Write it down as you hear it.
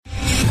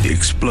The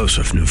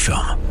explosive new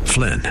film,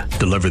 Flynn,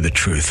 deliver the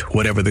truth,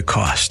 whatever the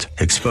cost,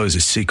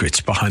 exposes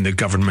secrets behind the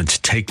government's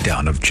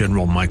takedown of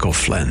General Michael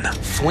Flynn.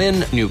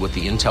 Flynn knew what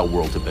the intel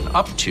world had been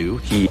up to.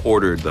 He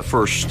ordered the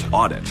first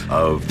audit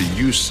of the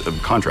use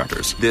of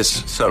contractors.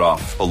 This set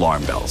off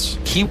alarm bells.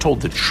 He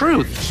told the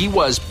truth. He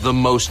was the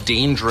most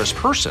dangerous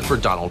person for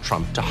Donald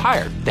Trump to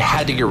hire. They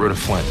had to get rid of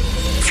Flynn.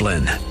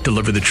 Flynn,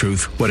 deliver the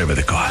truth, whatever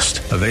the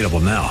cost. Available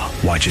now.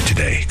 Watch it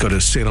today. Go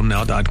to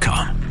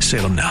salemnow.com.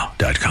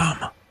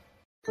 salemnow.com.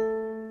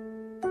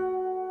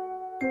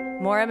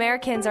 More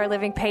Americans are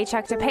living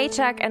paycheck to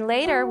paycheck, and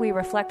later we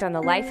reflect on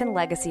the life and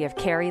legacy of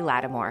Carrie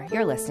Lattimore.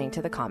 You're listening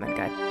to The Common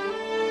Good.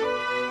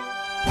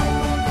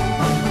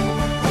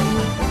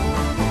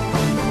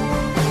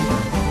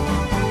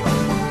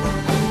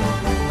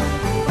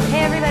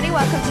 Hey everybody,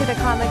 welcome to The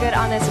Common Good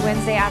on this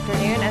Wednesday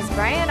afternoon. As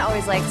Brian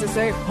always likes to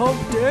say,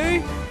 hump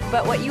day.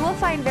 But what you will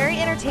find very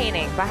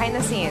entertaining behind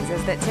the scenes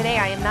is that today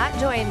I am not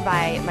joined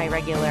by my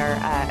regular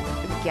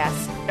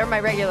guest, or my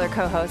regular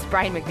co-host,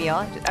 Brian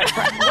McNeil.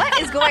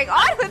 What is going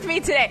on with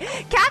me today?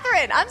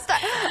 Catherine,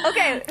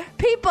 okay,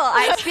 people,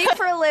 I speak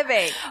for a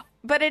living.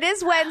 But it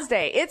is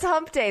Wednesday. It's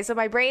hump day, so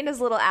my brain is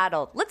a little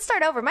addled. Let's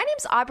start over. My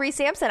name's Aubrey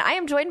Sampson. I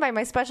am joined by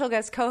my special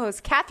guest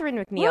co-host, Catherine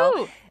McNeil.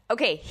 Woo.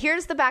 Okay,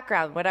 here's the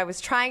background. What I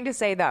was trying to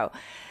say, though.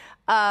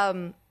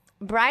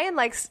 Brian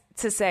likes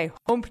to say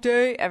hump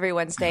day every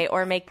Wednesday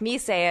or make me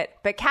say it,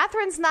 but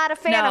Catherine's not a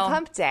fan of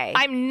hump day.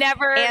 I'm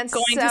never going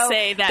to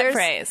say that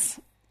phrase.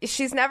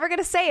 She's never going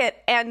to say it,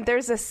 and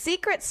there's a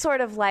secret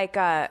sort of like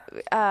rivalry,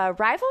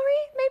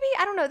 maybe?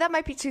 I don't know. That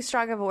might be too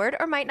strong of a word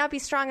or might not be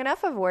strong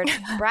enough of a word.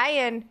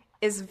 Brian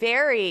has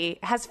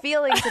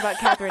feelings about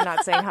Catherine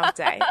not saying hump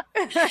day.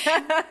 But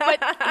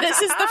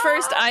this is the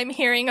first I'm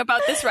hearing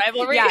about this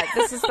rivalry. Yeah,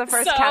 this is the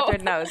first So,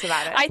 Catherine knows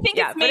about it. I think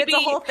but it's a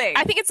whole thing.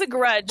 I think it's a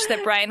grudge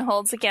that Brian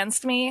holds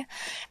against me.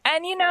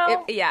 And,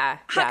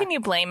 how can you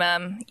blame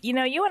him?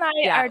 You and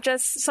I are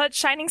just such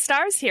shining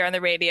stars here on the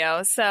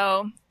radio,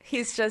 so...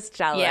 He's just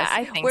jealous. Yeah,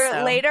 I think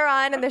so. Later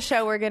on in the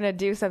show, we're going to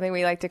do something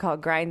we like to call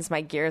Grinds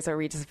My Gears, where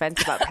we just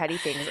vent about petty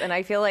things. And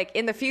I feel like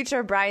in the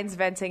future, Brian's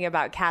venting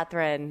about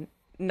Catherine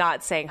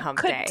not saying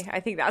hump day.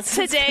 I think that's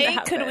what's today. gonna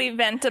happen. Could we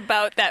vent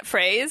about that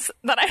phrase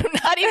that I'm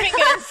not even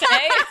going to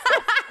say?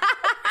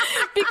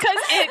 Because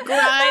it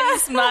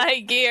grinds my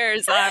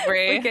gears,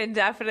 Aubrey. We can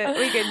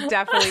definitely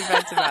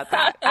vent about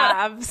that.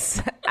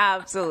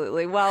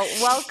 Absolutely. Well,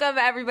 welcome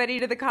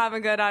everybody to The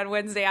Common Good on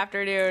Wednesday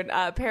afternoon.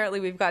 Apparently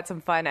we've got some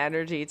fun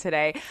energy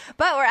today,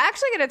 but we're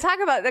actually going to talk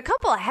about a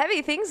couple of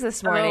heavy things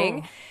this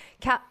morning.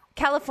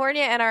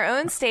 California and our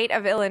own state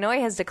of Illinois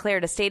has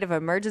declared a state of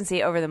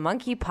emergency over the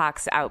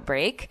monkeypox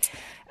outbreak.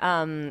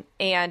 And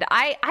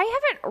I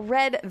haven't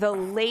read the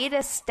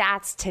latest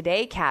stats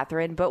today,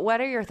 Catherine, but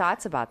what are your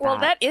thoughts about that? Well,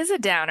 that is a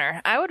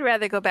downer. I would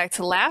rather go back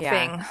to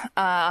laughing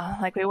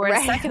like we were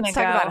a second Let's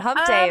ago. talk about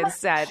hump day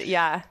instead.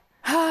 Yeah.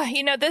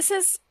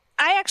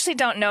 I actually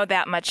don't know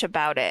that much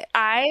about it.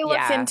 I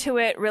looked into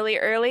it really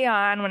early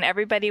on when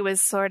everybody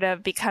was sort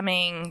of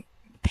becoming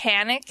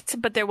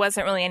panicked, but there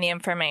wasn't really any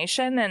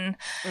information. And,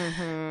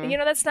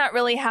 that's not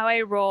really how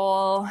I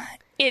roll.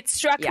 It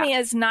struck me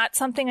as not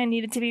something I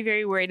needed to be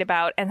very worried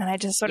about. And then I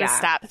just sort of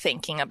stopped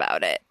thinking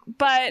about it.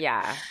 But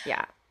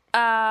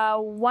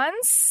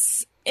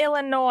once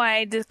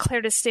Illinois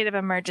declared a state of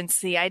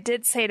emergency, I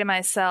did say to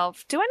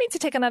myself, do I need to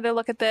take another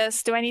look at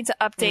this? Do I need to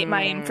update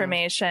my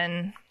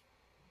information?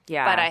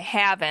 Yeah. But I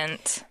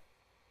haven't.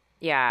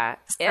 Yeah.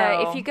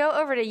 So, if you go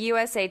over to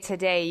USA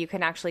Today, you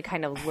can actually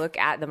kind of look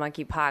at the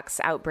monkeypox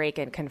outbreak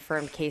and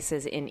confirmed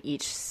cases in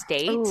each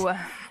state.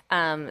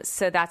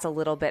 So that's a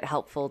little bit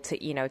helpful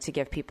to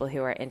give people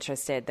who are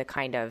interested the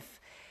kind of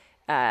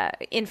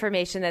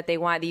information that they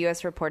want. The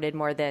U.S. reported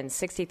more than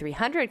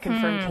 6,300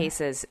 confirmed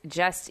cases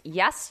just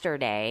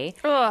yesterday.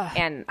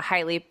 And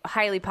highly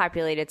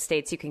populated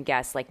states, you can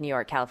guess, like New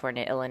York,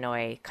 California,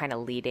 Illinois, kind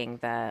of leading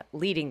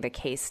the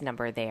case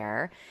number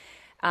there.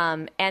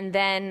 And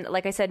then,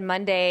 like I said,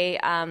 Monday,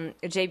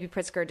 J.B.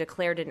 Pritzker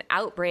declared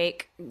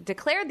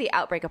the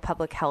outbreak a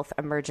public health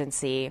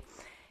emergency,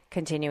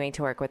 continuing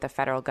to work with the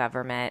federal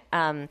government.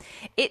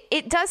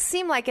 It does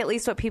seem like at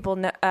least what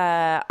people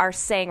are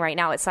saying right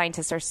now, what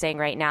scientists are saying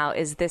right now,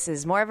 is this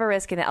is more of a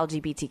risk in the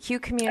LGBTQ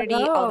community.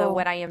 Although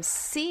what I am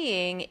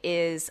seeing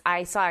is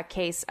I saw a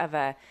case of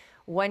a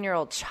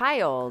 1-year-old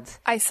child.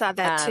 I saw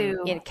that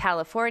too in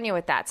California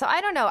with that. So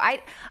I don't know.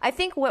 I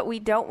think what we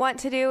don't want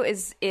to do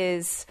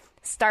is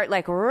start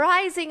like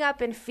rising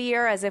up in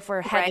fear as if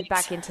we're headed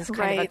back into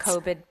kind of a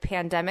COVID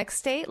pandemic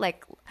state.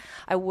 Like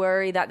I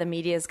worry that the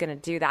media is going to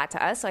do that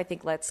to us. So I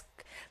think let's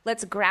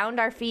ground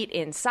our feet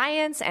in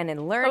science and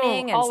in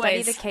learning and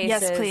study the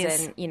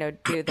cases and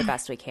do the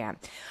best we can.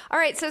 All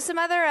right. So some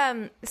other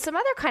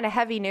kind of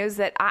heavy news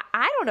that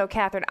I don't know,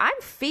 Catherine,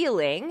 I'm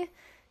feeling.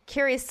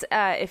 Curious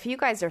if you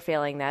guys are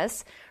feeling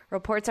this.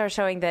 Reports are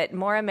showing that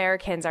more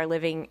Americans are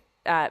living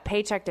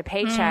paycheck to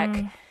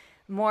paycheck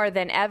more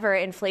than ever.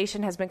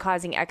 Inflation has been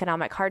causing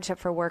economic hardship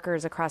for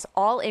workers across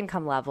all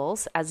income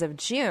levels. As of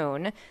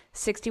June,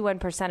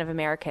 61% of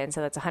Americans,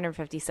 so that's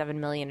 157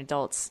 million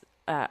adults,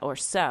 or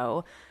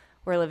so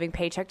were living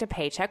paycheck to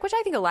paycheck, which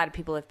I think a lot of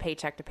people live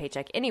paycheck to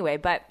paycheck anyway.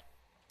 But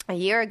a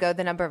year ago,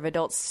 the number of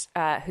adults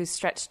who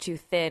stretched too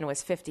thin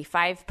was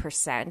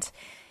 55%.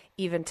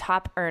 Even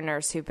top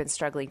earners who've been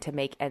struggling to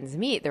make ends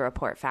meet, the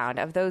report found.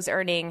 Of those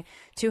earning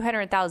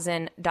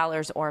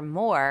 $200,000 or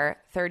more,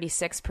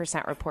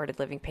 36% reported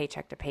living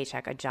paycheck to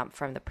paycheck, a jump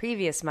from the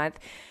previous month.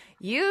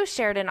 You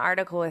shared an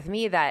article with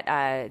me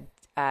that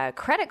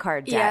credit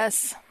card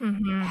debt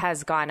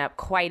has gone up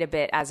quite a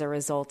bit as a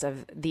result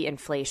of the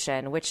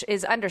inflation, which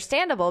is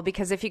understandable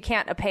because if you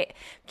can't pay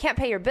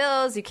your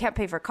bills, you can't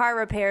pay for car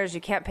repairs,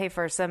 you can't pay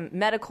for some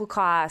medical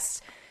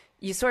costs,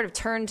 you sort of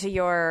turn to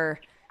your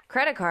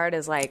credit card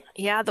as like,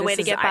 the way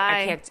to get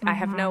by. I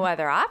have no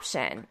other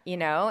option,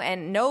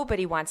 and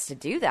nobody wants to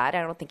do that.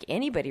 I don't think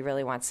anybody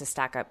really wants to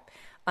stack up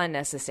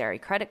unnecessary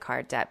credit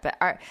card debt. But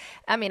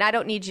I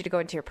don't need you to go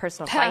into your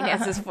personal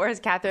finances for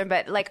us, Catherine,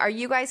 but are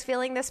you guys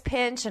feeling this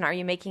pinch and are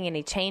you making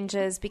any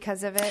changes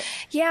because of it?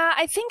 Yeah,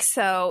 I think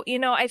so.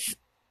 I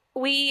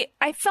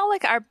felt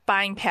like our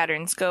buying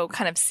patterns go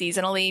kind of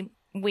seasonally.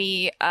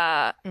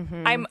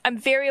 I'm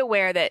very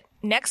aware that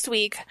next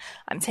week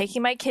I'm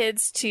taking my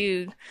kids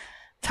to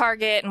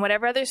Target and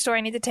whatever other store I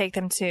need to take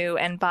them to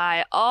and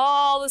buy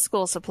all the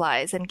school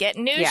supplies and get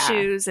new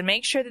shoes and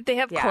make sure that they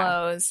have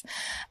clothes.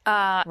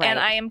 Right.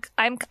 And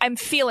I'm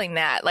feeling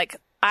that. Like,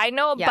 I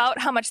know about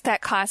how much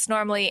that costs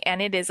normally,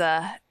 and it's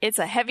a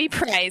heavy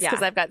price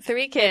because I've got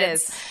 3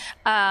 kids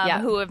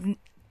who have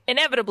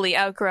inevitably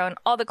outgrown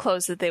all the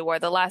clothes that they wore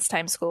the last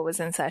time school was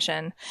in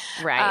session.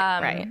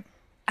 Right.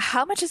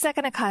 How much is that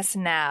going to cost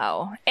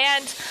now?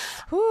 And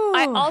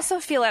I also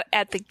feel it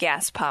at the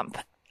gas pump.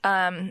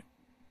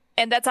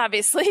 And that's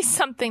obviously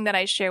something that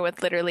I share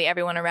with literally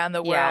everyone around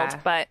the world.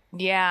 But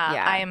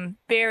I am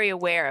very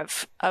aware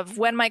of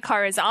when my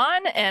car is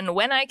on and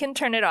when I can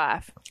turn it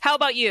off. How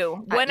about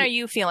you? When are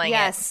you feeling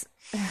it?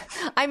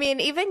 I mean,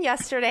 even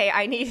yesterday,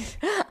 I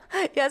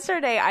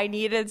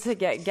needed to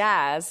get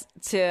gas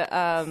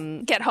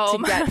to get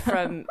home,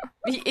 to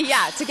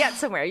get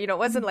somewhere. It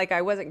wasn't like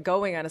I wasn't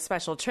going on a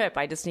special trip.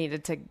 I just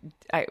needed to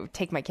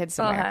take my kids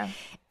somewhere.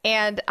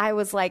 And I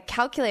was like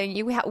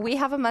calculating, we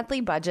have a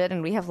monthly budget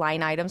and we have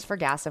line items for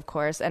gas, of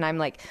course. And I'm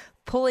like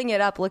pulling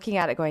it up, looking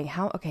at it going,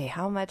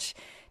 how much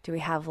do we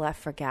have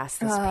left for gas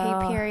this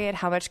pay period?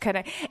 How much could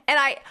I? And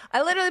I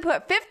literally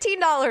put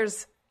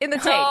 $15 in the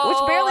tank, which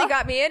barely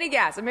got me any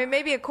gas. I mean,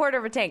 maybe a quarter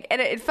of a tank.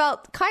 And it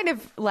felt kind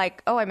of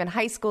like, I'm in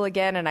high school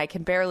again and I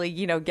can barely,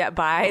 get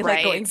by,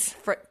 like going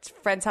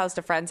friend's house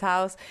to friend's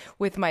house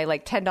with my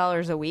like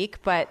 $10 a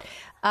week. But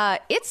I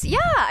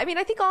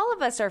think all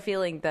of us are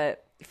feeling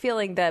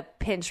the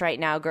pinch right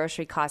now.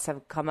 Grocery costs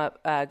have gone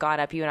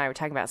up. You and I were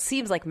talking about,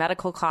 seems like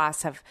medical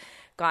costs have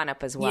gone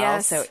up as well.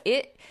 Yes. So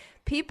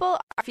people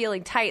are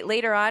feeling tight.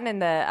 Later on in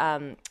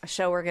the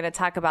show, we're going to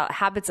talk about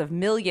habits of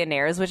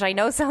millionaires, which I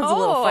know sounds a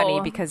little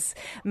funny because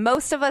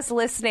most of us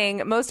in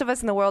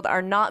the world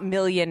are not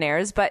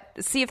millionaires, but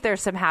see if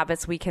there's some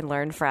habits we can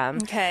learn from.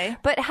 Okay.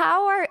 But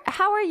how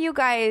are you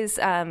guys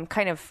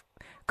kind of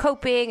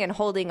coping and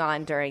holding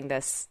on during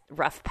this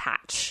rough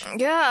patch?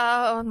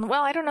 Yeah,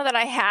 well, I don't know that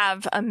I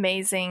have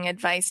amazing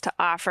advice to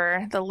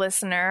offer the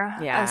listener.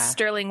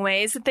 Sterling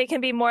ways that they can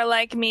be more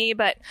like me,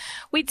 but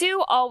we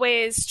do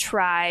always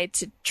try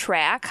to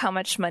track how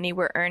much money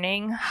we're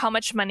earning, how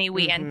much money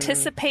we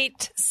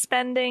anticipate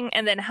spending,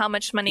 and then how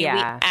much money we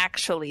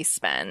actually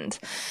spend.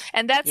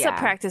 And that's a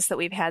practice that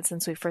we've had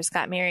since we first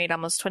got married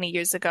almost 20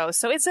 years ago.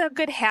 So it's a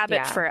good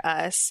habit for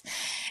us.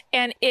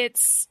 And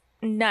it's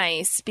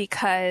nice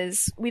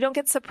because we don't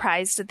get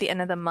surprised at the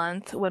end of the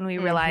month when we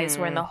realize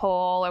we're in the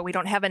hole or we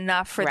don't have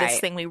enough for this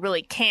thing we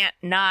really can't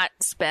not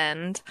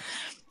spend,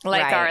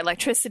 like our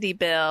electricity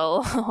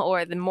bill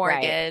or the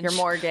mortgage. Your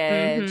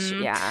mortgage,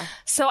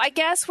 So I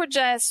guess we're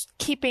just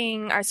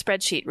keeping our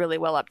spreadsheet really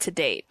well up to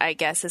date, I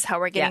guess, is how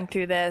we're getting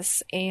through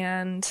this.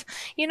 And,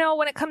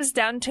 when it comes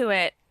down to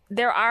it,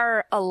 there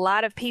are a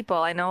lot of people,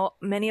 I know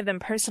many of them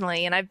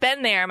personally, and I've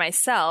been there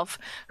myself,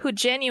 who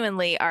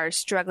genuinely are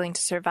struggling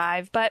to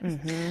survive. But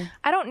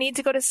I don't need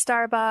to go to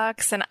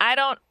Starbucks, and I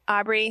don't,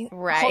 Aubrey,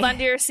 hold on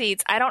to your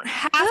seats. I don't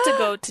have to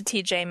go to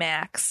TJ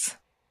Maxx.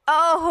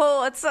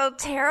 Oh, it's so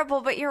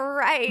terrible, but you're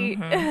right.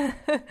 And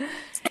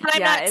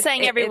I'm not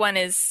saying everyone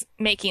is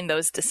making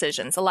those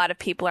decisions. A lot of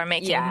people are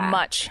making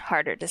much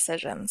harder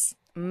decisions.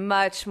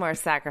 Much more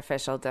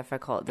sacrificial,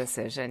 difficult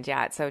decisions.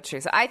 Yeah, it's so true.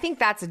 So I think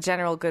that's a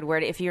general good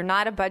word. If you're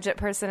not a budget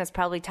person, it's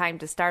probably time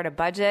to start a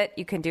budget.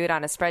 You can do it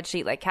on a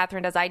spreadsheet like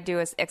Catherine does. I do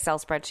an Excel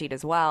spreadsheet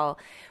as well,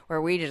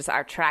 where we just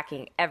are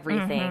tracking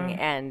everything.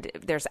 And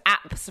there's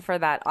apps for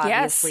that,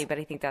 obviously. But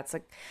I think that's a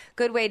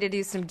good way to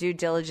do some due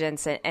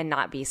diligence and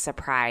not be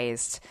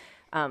surprised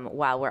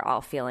while we're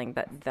all feeling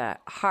the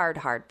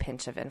hard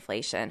pinch of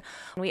inflation.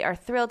 We are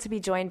thrilled to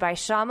be joined by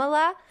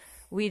Shyamala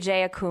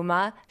Wijaya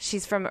Kuma.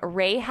 She's from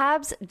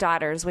Rahab's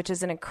Daughters, which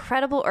is an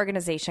incredible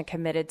organization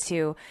committed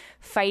to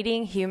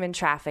fighting human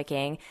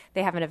trafficking.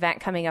 They have an event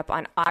coming up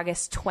on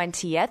August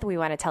 20th. We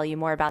want to tell you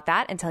more about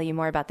that and tell you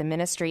more about the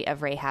ministry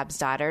of Rahab's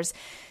Daughters.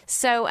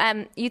 So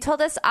you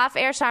told us off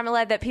air,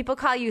 Sharmila, that people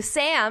call you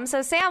Sam.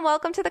 So Sam,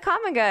 welcome to The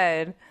Common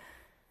Good.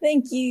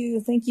 Thank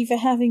you. Thank you for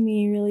having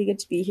me. Really good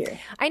to be here.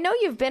 I know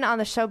you've been on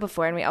the show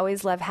before, and we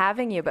always love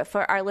having you. But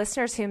for our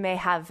listeners who may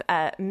have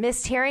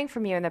missed hearing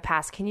from you in the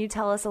past, can you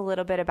tell us a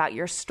little bit about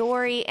your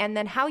story and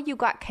then how you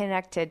got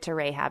connected to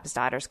Rahab's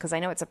Daughters? Because I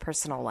know it's a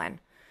personal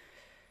one.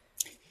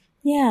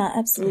 Yeah,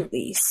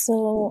 absolutely.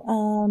 So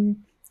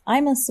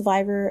I'm a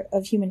survivor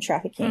of human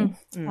trafficking.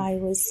 I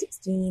was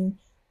 16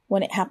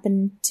 when it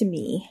happened to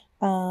me.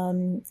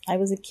 I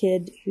was a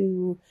kid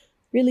who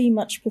really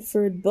much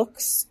preferred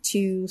books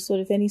to sort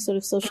of any sort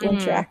of social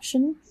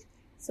interaction.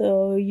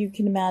 So you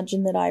can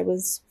imagine that I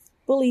was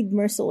bullied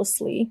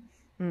mercilessly,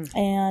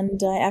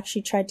 and I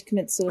actually tried to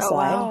commit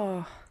suicide. Oh,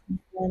 wow.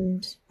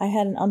 And I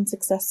had an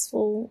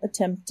unsuccessful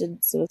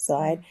attempted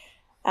suicide,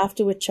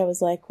 after which I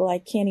was like, well, I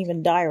can't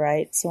even die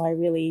right. So I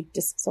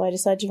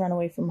decided to run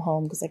away from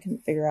home because I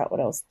couldn't figure out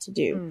what else to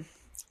do.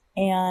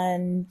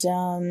 And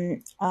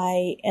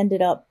I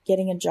ended up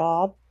getting a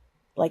job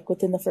like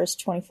within the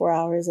first 24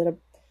 hours at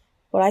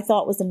what I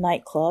thought was a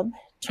nightclub.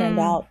 Turned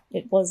out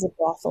it was a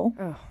brothel.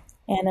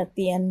 And at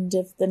the end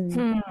of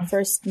the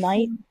first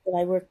night that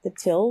I worked the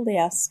till, they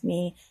asked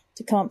me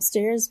to come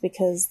upstairs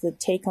because the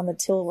take on the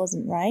till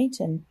wasn't right,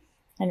 and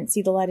I didn't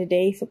see the light of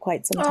day for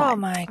quite some time. Oh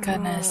my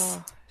goodness.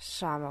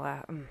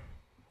 Shamala.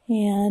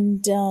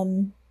 And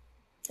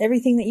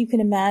everything that you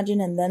can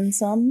imagine and then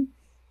some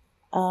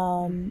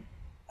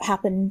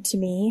happened to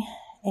me,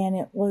 and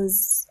it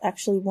was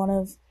actually one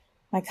of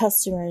my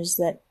customers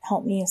that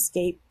helped me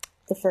escape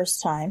the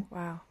first time.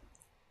 Wow.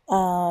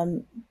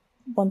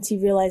 Once he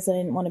realized I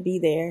didn't want to be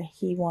there,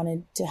 he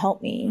wanted to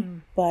help me.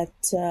 But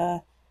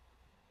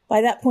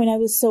by that point, I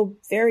was so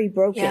very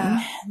broken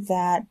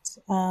that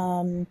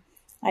I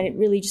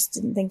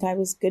didn't think I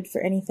was good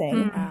for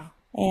anything.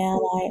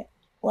 And I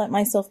let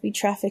myself be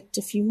trafficked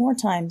a few more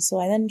times. So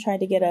I then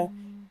tried to get a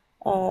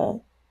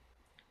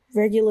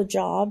regular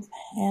job,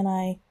 and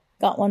I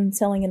got one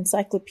selling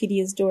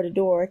encyclopedias door to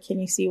door. Can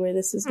you see where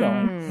this is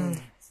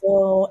going?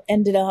 So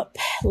ended up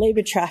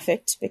labor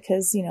trafficked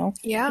because, they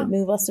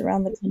move us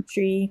around the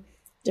country,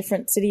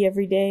 different city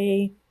every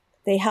day.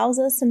 They house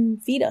us and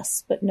feed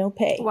us, but no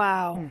pay.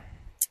 Wow.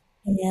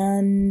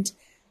 And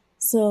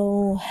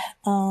so,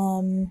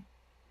 from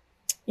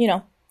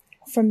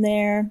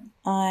there,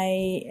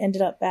 I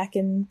ended up back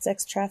in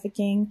sex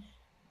trafficking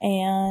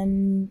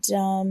and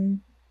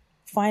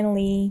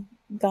finally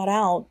got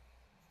out,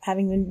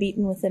 having been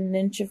beaten within an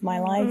inch of my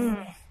life.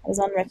 I was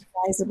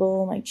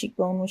unrecognizable. My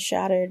cheekbone was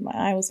shattered. My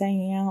eye was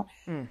hanging out.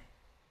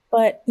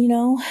 But,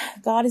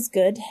 God is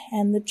good.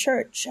 And the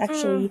church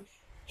actually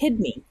hid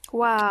me.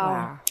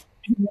 Wow.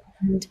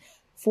 And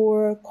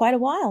for quite a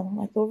while,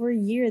 like over a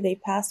year, they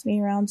passed me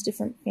around to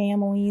different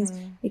families.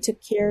 They took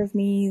care of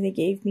me. They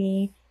gave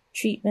me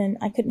treatment.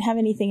 I couldn't have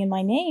anything in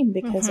my name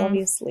because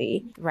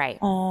obviously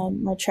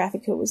my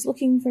trafficker was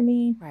looking for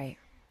me. Right.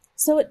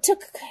 So it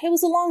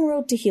was a long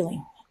road to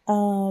healing.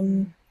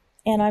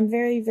 And I'm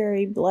very,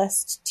 very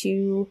blessed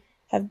to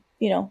have,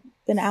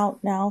 been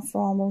out now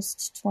for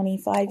almost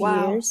 25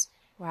 years.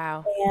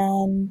 Wow.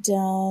 And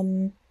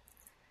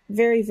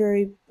very,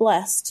 very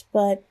blessed.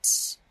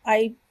 But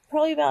I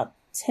probably about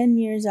 10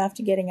 years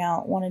after getting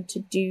out wanted to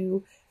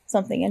do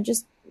something and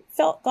just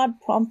felt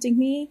God prompting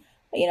me.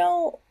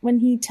 When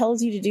he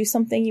tells you to do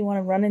something, you want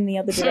to run in the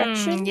other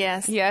direction.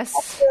 Yes.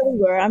 That's where we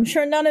were. I'm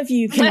sure none of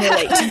you can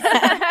relate to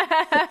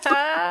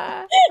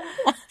that.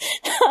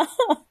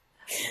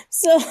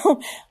 So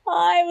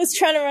I was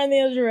trying to run the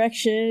other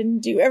direction,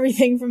 do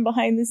everything from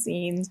behind the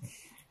scenes.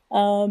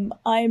 I'm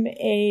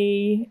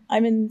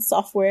in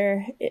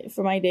software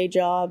for my day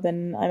job,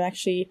 and I'm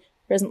actually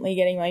presently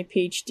getting my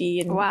PhD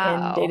in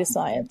data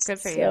science. Good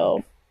for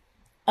you.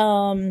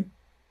 So,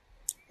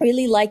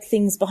 really like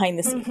things behind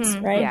the scenes,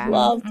 right? Yeah.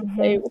 Love to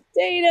play with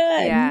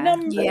data and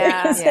numbers.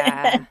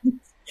 Yeah.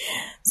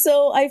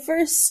 So I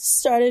first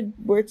started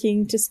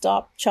working to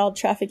stop child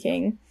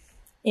trafficking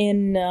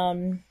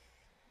in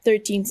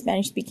 13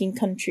 Spanish-speaking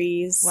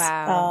countries.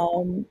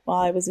 Wow.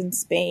 While I was in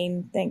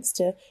Spain, thanks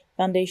to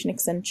Foundation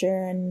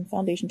Accenture and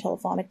Foundation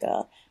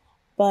Telefonica.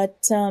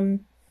 But I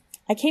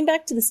came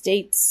back to the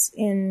States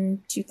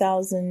in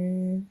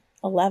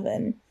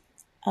 2011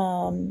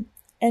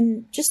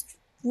 and just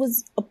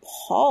was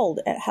appalled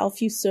at how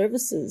few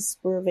services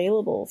were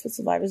available for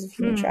survivors of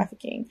human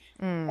trafficking.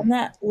 And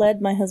that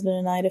led my husband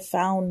and I to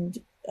found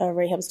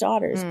Rahab's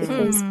Daughters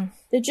because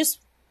they're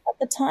just, at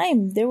the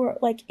time, there were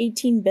like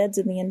 18 beds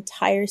in the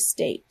entire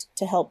state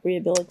to help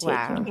rehabilitate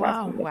human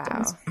trafficking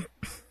victims.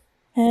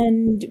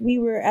 And we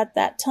were at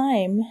that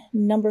time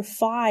number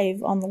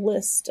 5 on the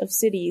list of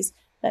cities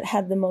that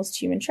had the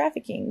most human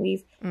trafficking.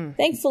 We've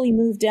thankfully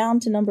moved down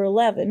to number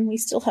 11. We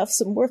still have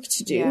some work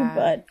to do,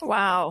 but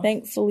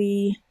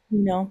thankfully,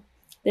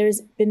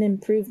 there's been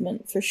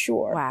improvement for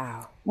sure.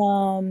 Wow.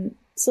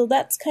 So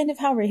that's kind of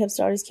how Rahab's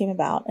Daughters came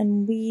about.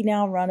 And we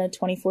now run a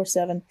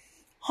 24/7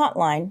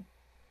 hotline.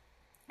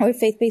 We're a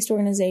faith-based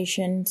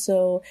organization,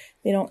 so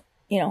they don't,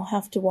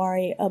 have to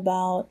worry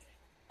about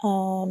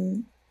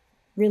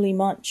really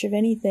much of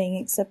anything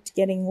except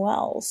getting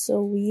well.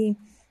 So we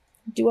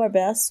do our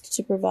best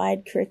to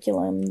provide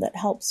curriculum that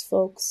helps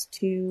folks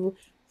to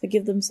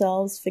forgive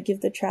themselves,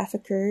 forgive the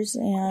traffickers,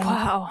 and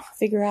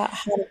figure out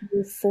how to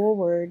move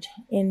forward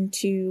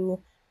into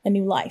a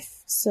new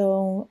life.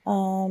 So,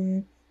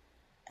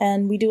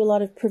 and we do a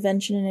lot of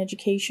prevention and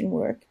education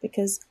work,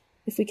 because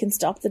if we can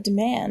stop the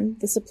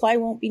demand, the supply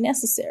won't be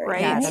necessary.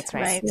 Right. Yeah, that's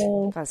right.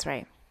 So that's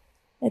right.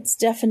 It's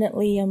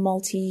definitely a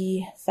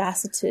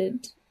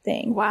multifaceted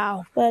thing.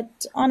 Wow.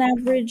 But on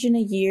average in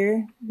a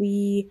year,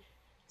 we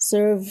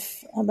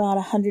serve about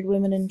 100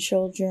 women and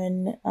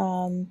children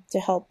to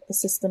help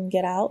assist them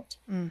get out.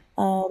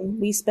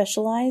 We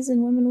specialize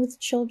in women with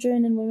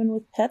children and women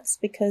with pets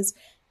because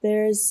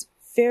there's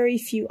very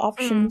few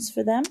options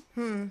for them.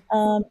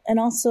 And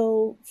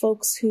also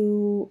folks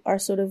who are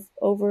sort of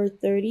over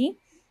 30,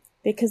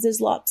 because there's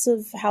lots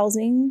of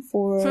housing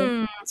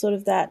for sort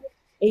of that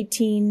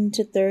 18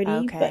 to 30.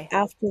 Okay. But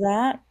after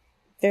that,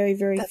 very,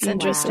 very That's few.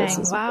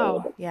 interesting.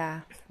 Wow.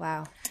 Yeah.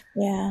 Wow.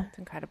 Yeah. It's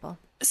incredible.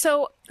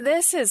 So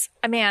this is,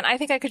 man, I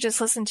think I could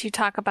just listen to you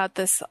talk about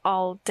this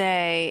all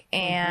day,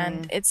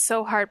 and it's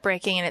so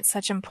heartbreaking, and it's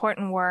such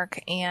important work,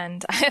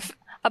 and I have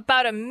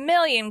about 1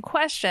 million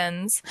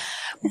questions,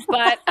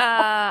 but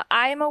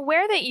I'm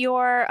aware that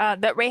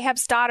that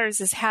Rahab's Daughters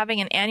is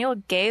having an annual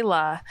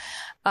gala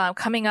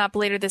coming up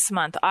later this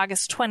month,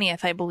 August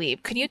 20th, I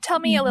believe. Could you tell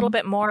me a little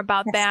bit more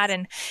about that,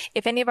 and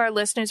if any of our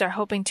listeners are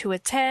hoping to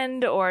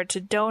attend or to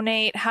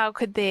donate, how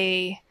could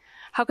they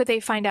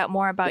find out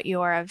more about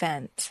your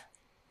event?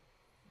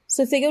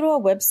 So if they go to our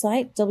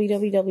website,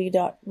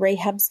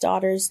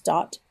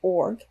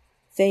 www.rahabsdaughters.org,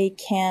 they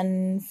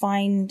can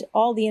find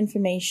all the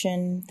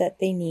information that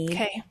they need.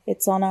 Okay.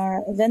 It's on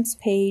our events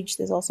page.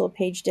 There's also a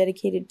page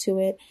dedicated to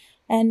it.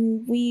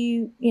 And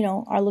we,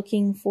 are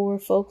looking for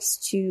folks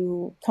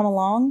to come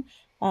along.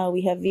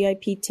 We have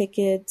VIP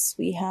tickets.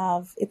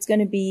 It's going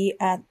to be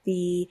at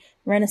the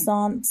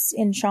Renaissance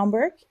in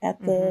Schaumburg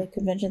at the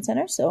convention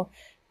center. So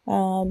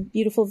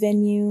beautiful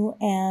venue.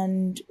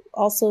 And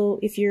also,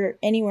 if you're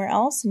anywhere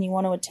else and you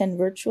want to attend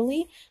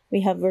virtually,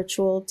 we have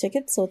virtual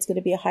tickets. So it's going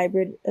to be a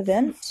hybrid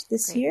event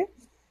this year.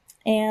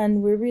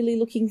 And we're really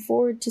looking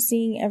forward to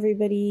seeing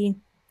everybody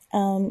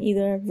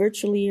either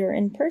virtually or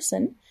in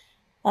person.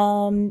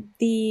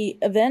 The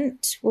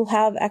event will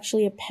have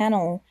actually a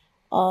panel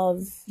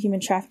of human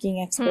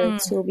trafficking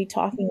experts who will be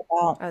talking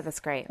about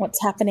that's great.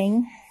 What's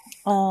happening.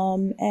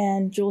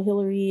 And Jewel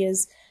Hillary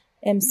is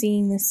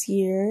emceeing this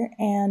year,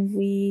 and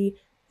we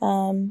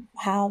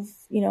have,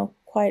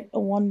 quite a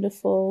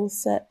wonderful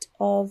set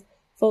of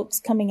folks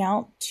coming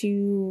out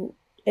to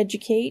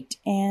educate.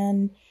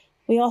 And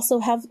we also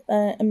have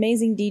an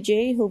amazing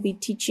DJ who'll be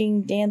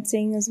teaching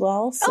dancing as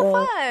well.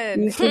 So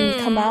you can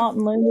come out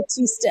and learn the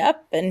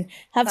two-step and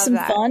have some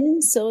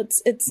fun. So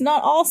it's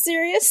not all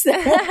serious.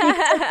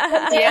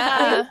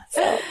 Yeah.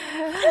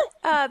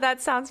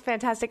 That sounds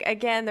fantastic.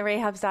 Again, the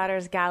Rahab's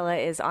Daughters Gala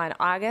is on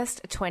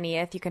August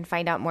 20th. You can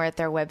find out more at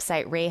their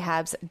website,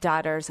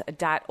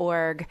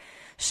 rahabsdaughters.org.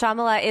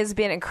 Shamala, it's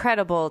been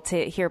incredible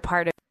to hear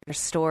part of your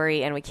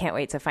story, and we can't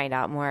wait to find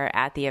out more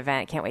at the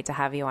event. Can't wait to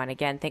have you on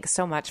again. Thanks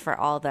so much for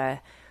all the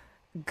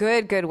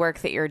good work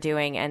that you're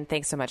doing, and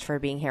thanks so much for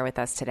being here with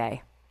us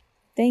today.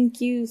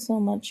 Thank you so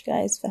much,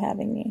 guys, for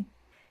having me.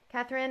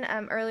 Catherine,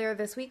 earlier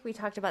this week, we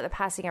talked about the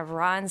passing of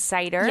Ron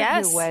Sider,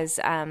 yes, who was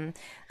the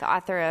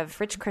author of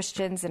Rich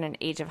Christians in an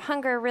Age of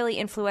Hunger, really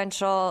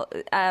influential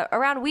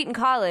around Wheaton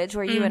College,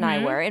 where you and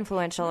I were,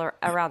 influential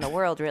around the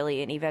world,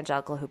 really, an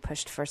evangelical who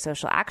pushed for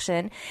social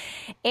action.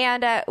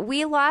 And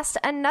we lost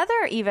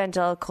another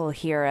evangelical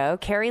hero,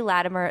 Carey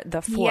Latimer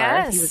IV.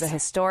 Yes. He was a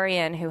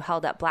historian who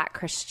held up Black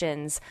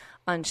Christians'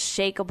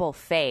 unshakable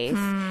faith.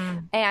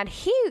 And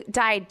he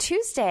died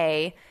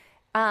Tuesday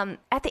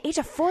at the age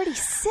of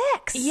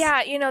 46.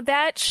 Yeah,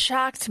 that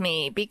shocked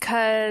me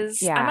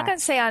because I'm not going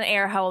to say on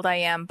air how old I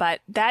am, but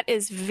that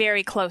is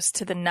very close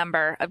to the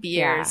number of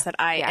years that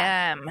I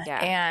am. Yeah.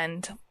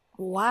 And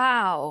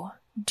wow.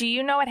 Do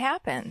you know what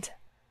happened?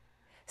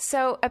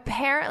 So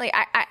apparently,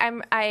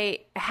 I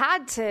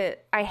had to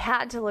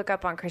look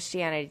up on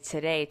Christianity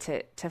Today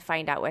to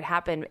find out what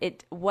happened.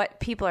 What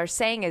people are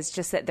saying is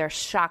just that they're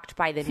shocked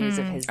by the news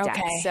of his death.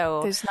 Okay.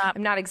 So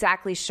I'm not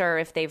exactly sure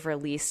if they've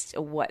released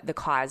what the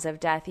cause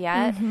of death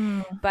yet.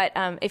 But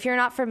if you're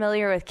not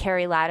familiar with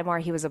Carey Latimer,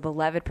 he was a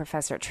beloved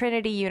professor at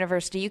Trinity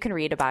University. You can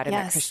read about him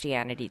at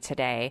Christianity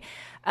Today.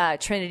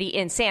 Trinity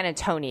in San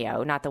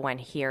Antonio, not the one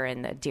here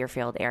in the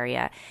Deerfield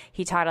area.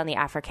 He taught on the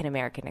African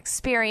American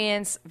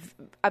experience,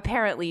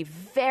 apparently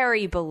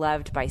very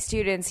beloved by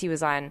students. He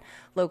was on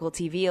local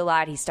TV a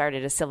lot. He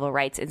started a civil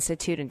rights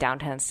institute in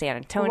downtown San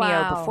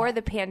Antonio before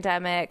the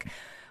pandemic,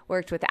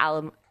 worked with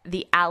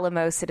the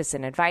Alamo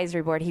Citizen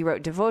Advisory Board. He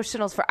wrote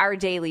devotionals for Our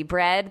Daily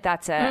Bread.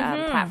 That's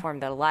a platform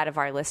that a lot of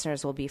our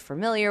listeners will be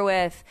familiar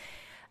with.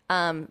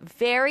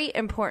 very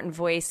important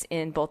voice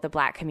in both the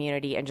Black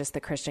community and just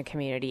the Christian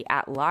community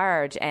at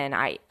large. And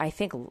I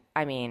think,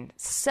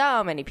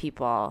 so many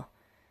people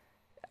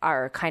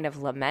are kind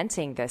of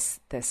lamenting this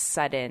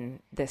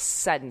sudden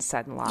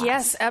loss.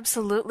 Yes,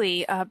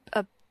 absolutely.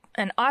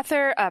 An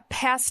author, a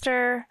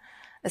pastor,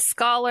 a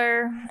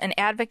scholar, an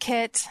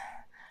advocate.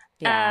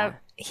 Yeah.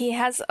 He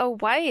has a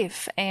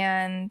wife,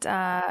 and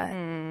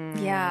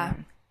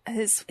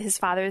his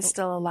father is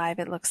still alive,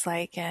 it looks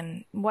like.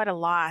 And what a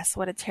loss.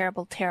 What a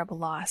terrible, terrible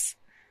loss.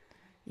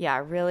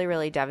 Yeah, really,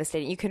 really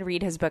devastating. You can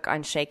read his book,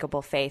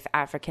 Unshakable Faith,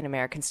 African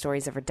American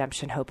Stories of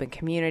Redemption, Hope, and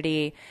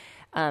Community,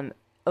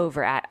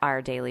 over at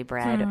Our Daily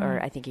Bread, or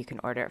I think you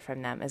can order it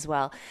from them as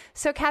well.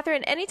 So,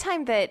 Catherine,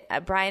 anytime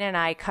that Brian and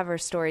I cover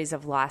stories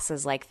of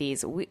losses like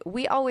these,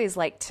 we always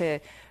like to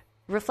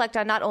reflect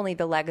on not only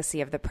the legacy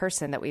of the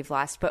person that we've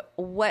lost, but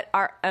what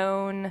our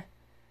own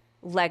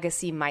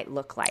legacy might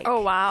look like.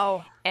 Oh,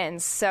 wow.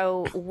 And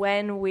so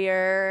when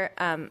we're,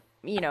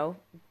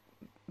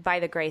 by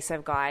the grace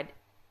of God,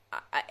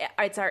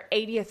 it's our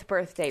 80th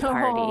birthday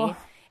party.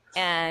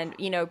 And,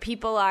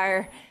 people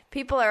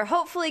are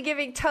hopefully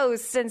giving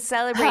toasts and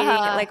celebrating.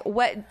 Like,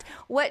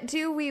 what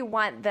do we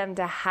want them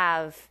to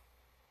have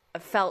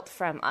felt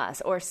from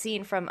us or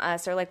seen from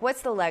us? Or like,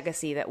 what's the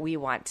legacy that we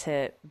want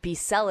to be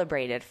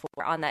celebrated for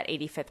on that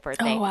 85th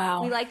birthday? Oh,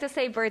 wow. We like to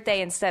say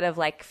birthday instead of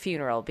like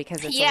funeral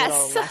because it's a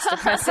little less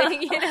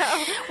depressing,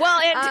 Well,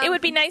 and it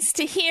would be nice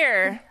to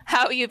hear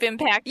how you've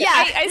impacted. Yeah.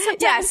 I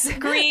sometimes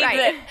grieve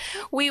that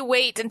we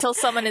wait until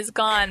someone is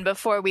gone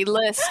before we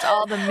list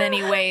all the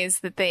many ways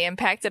that they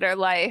impacted our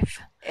life.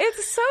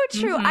 It's so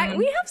true.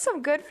 We have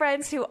some good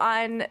friends who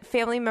on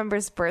family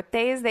members'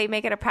 birthdays, they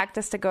make it a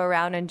practice to go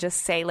around and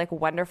just say like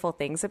wonderful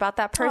things about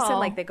that person.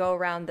 Like they go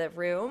around the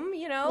room,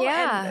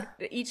 and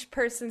each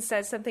person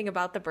says something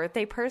about the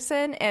birthday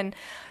person and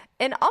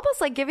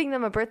almost like giving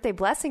them a birthday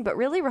blessing, but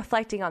really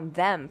reflecting on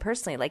them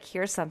personally. Like,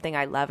 here's something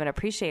I love and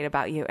appreciate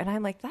about you. And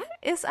I'm like, that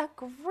is a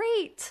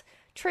great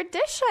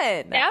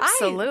tradition.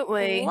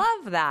 Absolutely. I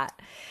love that.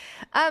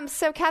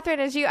 So Catherine,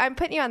 I'm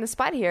putting you on the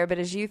spot here, but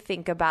as you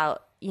think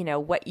about,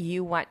 what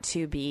you want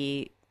to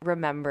be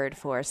remembered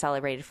for,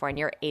 celebrated for on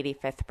your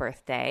 85th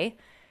birthday,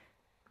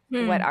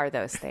 what are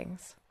those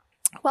things?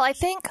 Well, I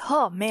think,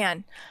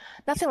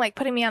 nothing like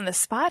putting me on the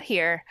spot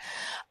here.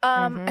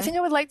 I think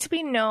I would like to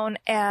be known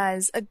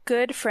as a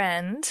good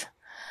friend,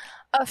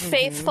 a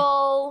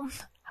faithful,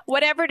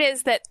 whatever it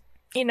is that,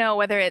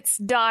 whether it's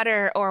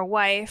daughter or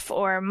wife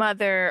or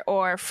mother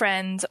or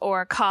friend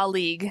or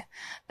colleague,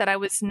 that I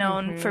was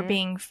known for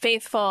being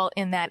faithful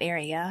in that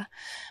area.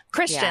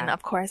 Christian,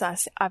 of course,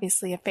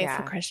 obviously a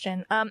faithful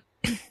Christian. And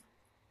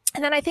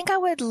then I think I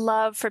would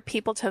love for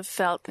people to have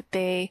felt that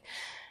they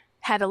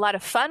had a lot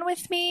of fun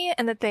with me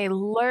and that they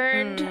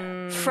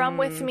learned from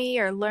with me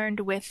or learned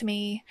with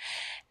me,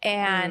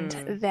 and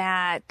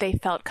that they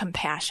felt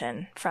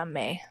compassion from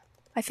me.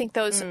 I think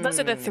those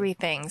are the three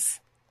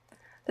things.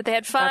 That they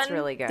had fun, that's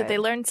really good. That they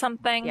learned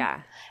something,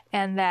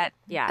 and that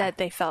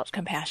they felt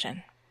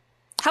compassion.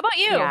 How about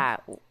you?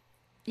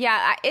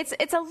 Yeah, it's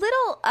a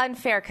little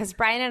unfair because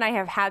Brian and I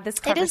have had this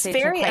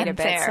conversation quite a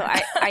bit. So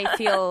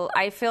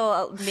I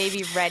feel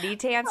maybe ready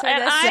to answer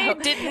and this. I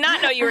did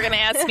not know you were going to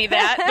ask me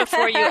that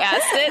before you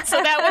asked it.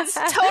 So that was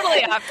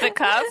totally off the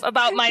cuff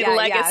about my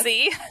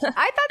legacy.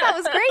 I thought that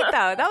was great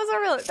though. That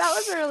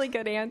was a really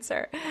good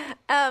answer.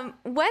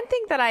 One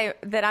thing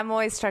that I'm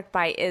always struck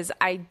by is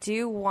I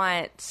do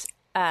want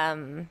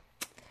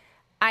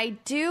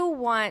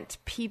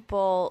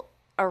people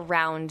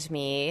around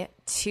me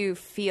to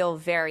feel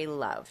very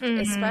loved,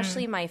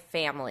 especially my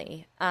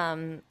family,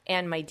 and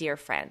my dear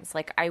friends.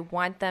 Like, I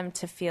want them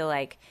to feel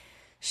like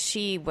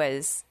she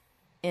was,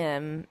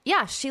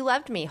 she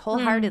loved me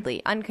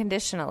wholeheartedly,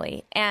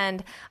 unconditionally.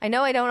 And I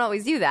know I don't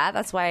always do that.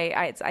 That's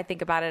why I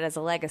think about it as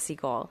a legacy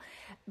goal.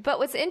 But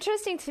what's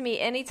interesting to me,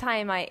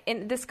 anytime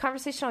this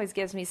conversation always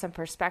gives me some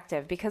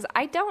perspective, because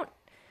I don't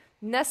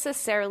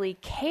necessarily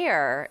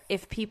care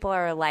if people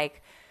are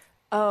like,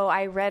 oh,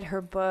 I read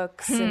her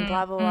books and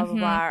blah, blah, blah, blah,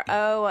 blah.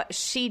 Oh,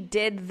 she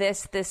did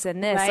this, this,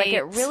 and this.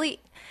 Right. Like,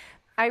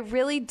 I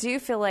really do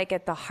feel like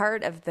at the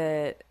heart of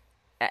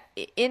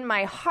in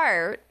my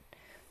heart,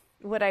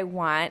 what I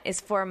want is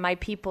for my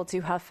people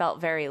to have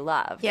felt very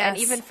loved. Yes. And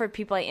even for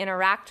people I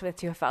interact with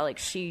to have felt like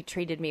she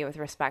treated me with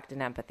respect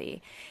and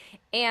empathy.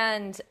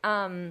 And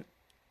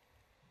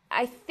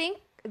I think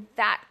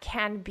that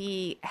can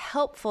be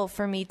helpful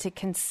for me to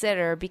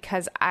consider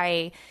because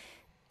I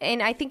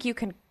think you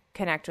can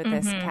connect with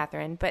this,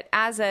 Catherine, but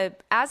as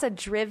a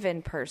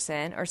driven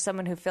person or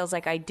someone who feels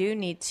like I do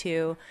need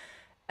to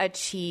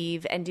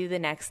achieve and do the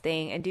next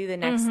thing and do the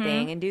next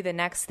thing and do the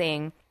next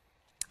thing,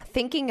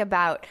 thinking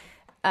about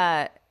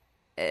my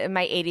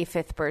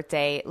 85th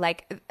birthday,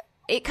 like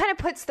it kind of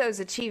puts those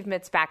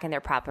achievements back in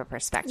their proper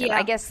perspective.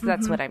 I guess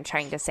that's what I'm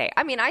trying to say.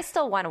 I mean, I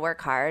still want to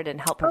work hard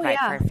and help provide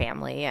for our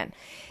family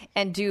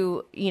and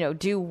do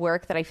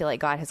work that I feel like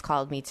God has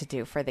called me to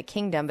do for the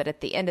kingdom. But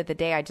at the end of the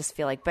day, I just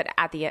feel like,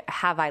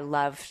 have I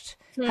loved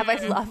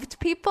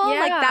people? Yeah,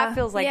 like that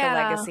feels like the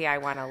legacy I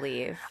want to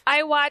leave.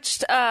 I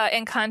watched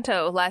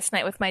Encanto last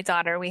night with my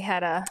daughter. We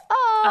had a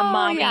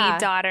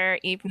mommy-daughter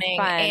evening.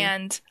 Fun.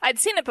 And I'd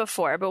seen it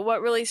before, but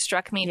what really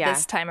struck me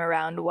this time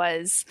around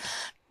was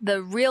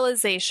the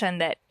realization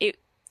that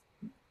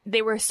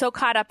they were so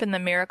caught up in the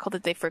miracle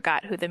that they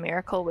forgot who the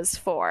miracle was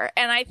for.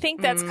 And I think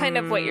that's kind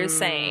of what you're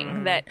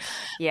saying, that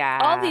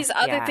all these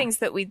other things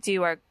that we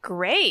do are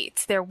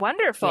great. They're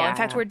wonderful. In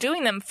fact, we're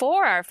doing them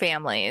for our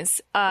families,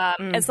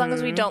 as long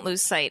as we don't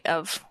lose sight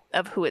of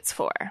who it's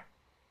for.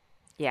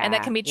 Yeah. And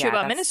that can be true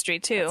about ministry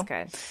too.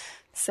 That's good.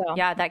 So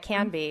yeah, that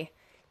can be.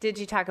 Did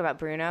you talk about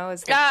Bruno?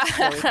 Is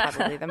really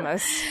probably the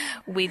most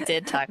we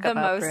did talk about the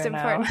most Bruno.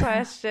 Important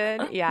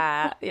question.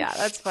 Yeah,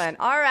 that's fun.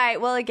 All right.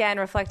 Well, again,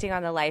 reflecting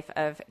on the life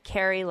of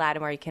Carey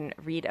Lattimore, you can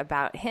read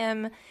about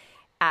him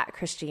at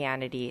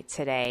Christianity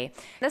Today.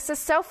 This is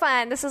so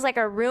fun. This is like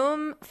a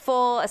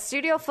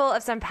studio full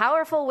of some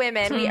powerful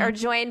women. We are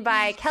joined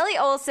by Kelly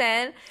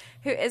Olson,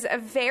 who is a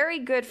very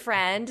good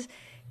friend.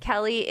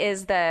 Kelly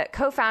is the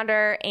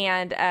co-founder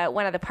and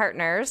one of the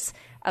partners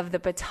of the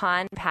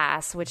Baton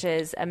Pass, which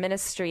is a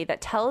ministry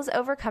that tells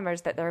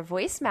overcomers that their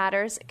voice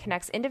matters,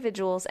 connects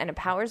individuals, and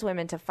empowers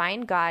women to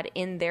find God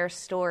in their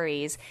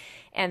stories.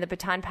 And the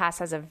Baton Pass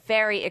has a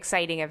very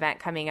exciting event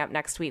coming up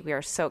next week we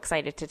are so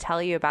excited to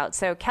tell you about.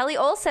 So Kelly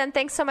Olson,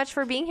 thanks so much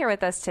for being here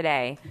with us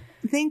today.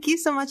 Thank you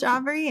so much,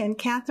 Aubrey and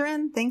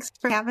Catherine. Thanks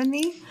for having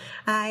me.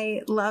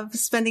 I love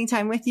spending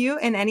time with you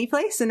in any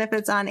place, and if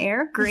it's on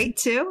air, great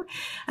too.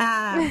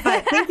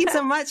 But thank you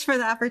so much for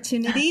the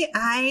opportunity.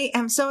 I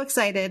am so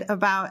excited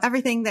about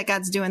everything that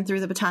God's doing through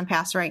the Baton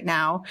Pass right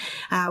now.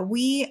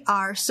 We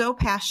are so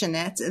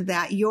passionate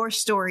that your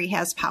story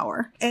has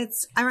power.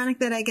 It's ironic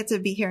that I get to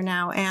be here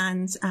now,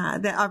 and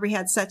that Aubrey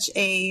had such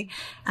a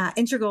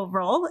integral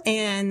role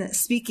in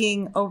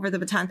speaking over the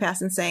Baton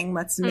Pass and saying,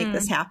 let's make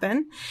this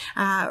happen.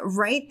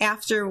 Right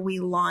after we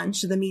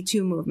launched, the Me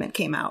Too movement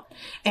came out,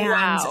 and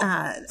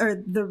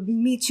the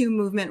Me Too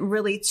movement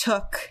really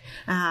took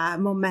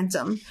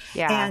momentum.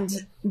 Yeah. And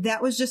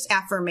that was just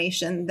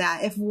affirmation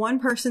that if one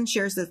person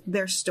shares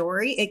their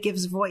story, it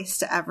gives voice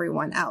to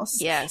everyone else.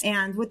 Yes.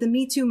 And with the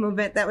Me Too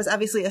movement, that was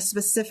obviously a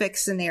specific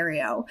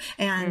scenario,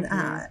 and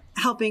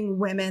helping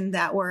women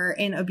that were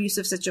in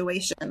abusive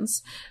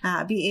situations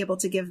be able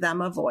to give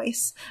them a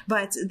voice.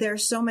 But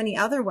there's so many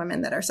other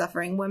women that are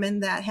suffering, women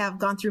that have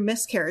gone through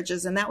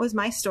miscarriages. And that was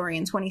my story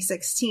in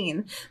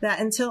 2016, that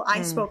until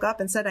I spoke up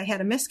and said I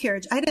had a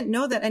miscarriage, I didn't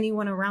know that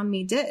anyone around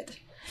me did.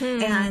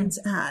 And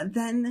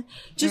then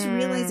just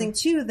realizing,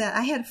 too, that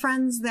I had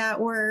friends that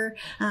were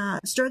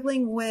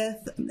struggling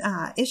with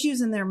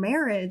issues in their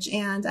marriage.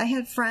 And I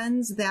had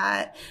friends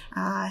that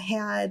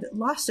had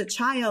lost a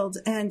child.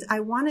 And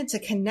I wanted to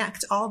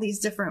connect all these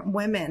different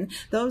women,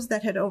 those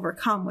that had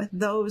overcome with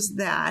those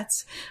that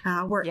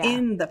were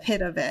in the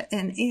pit of it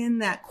and in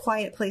that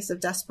quiet place of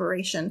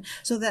desperation,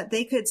 so that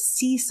they could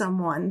see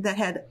someone that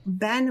had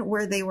been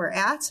where they were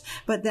at,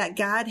 but that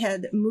God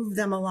had moved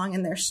them along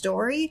in their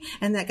story,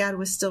 and that God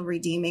was still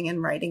redeeming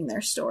and writing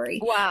their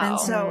story. Wow. And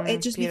so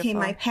it just became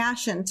my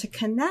passion to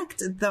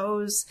connect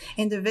those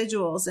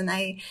individuals. And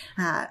I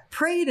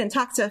prayed and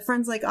talked to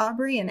friends like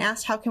Aubrey and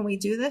asked, how can we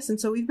do this? And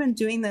so we've been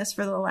doing this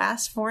for the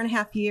last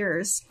 4.5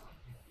 years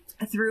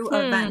through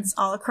events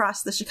all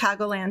across the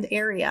Chicagoland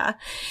area.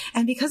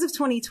 And because of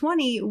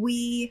 2020,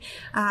 we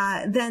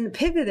then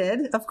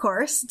pivoted, of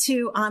course,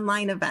 to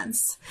online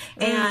events.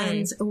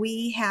 And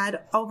we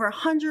had over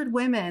 100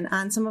 women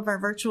on some of our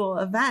virtual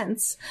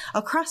events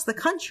across the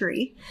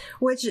country,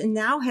 which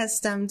now has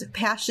stemmed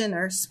passion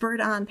or spurred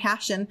on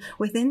passion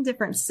within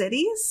different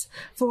cities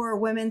for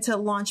women to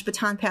launch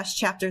Baton Pass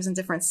chapters in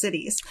different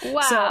cities. Wow.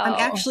 So I'm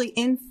actually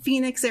in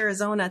Phoenix,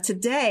 Arizona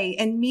today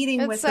and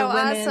meeting with the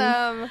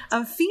women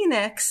of Phoenix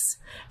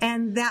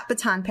and that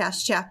Baton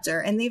Pass chapter.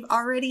 And they've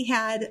already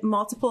had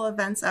multiple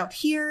events out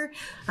here,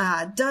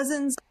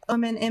 dozens of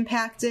women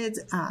impacted,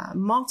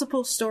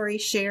 multiple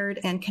stories shared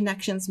and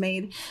connections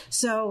made.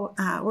 So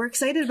we're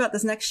excited about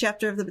this next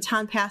chapter of the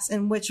Baton Pass,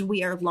 in which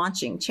we are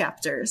launching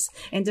chapters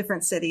in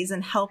different cities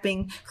and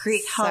helping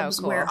create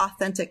hubs where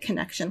authentic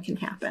connection can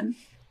happen.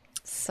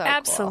 So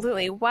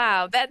absolutely. Cool.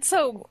 Wow.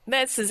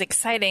 This is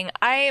exciting.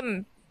 I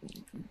am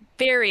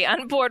very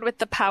on board with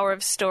the power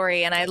of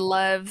story, and I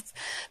love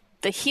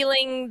the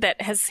healing that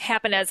has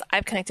happened as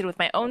I've connected with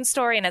my own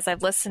story and as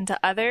I've listened to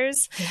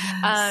others.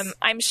 Yes.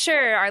 I'm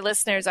sure our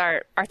listeners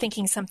are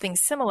thinking something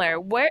similar.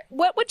 What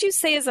would you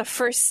say is a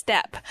first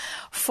step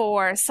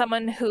for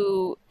someone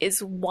who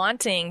is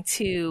wanting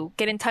to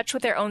get in touch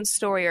with their own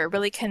story or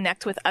really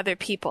connect with other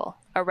people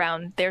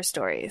around their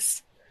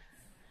stories?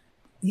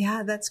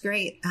 Yeah, that's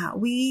great.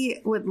 We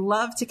would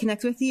love to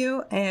connect with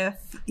you if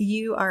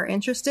you are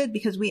interested,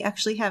 because we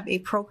actually have a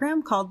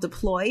program called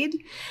Deployed,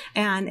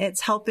 and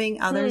it's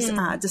helping others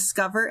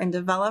discover and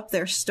develop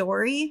their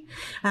story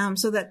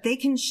so that they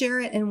can share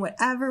it in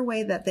whatever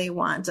way that they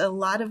want. A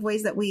lot of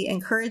ways that we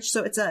encourage.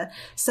 So it's a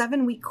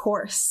 7-week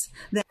course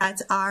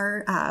that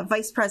our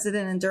vice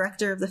president and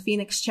director of the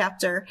Phoenix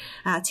chapter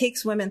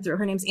takes women through.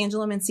 Her name's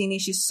Angela Mancini.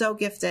 She's so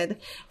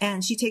gifted,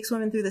 and she takes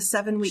women through the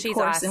 7-week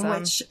course in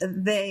which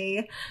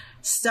they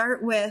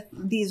start with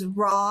these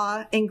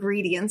raw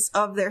ingredients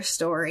of their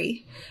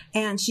story,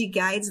 and she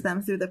guides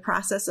them through the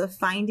process of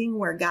finding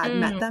where God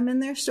met them in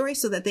their story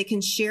so that they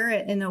can share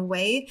it in a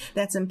way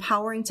that's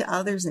empowering to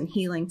others and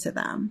healing to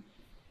them.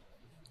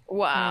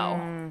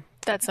 Wow.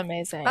 That's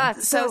amazing.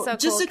 So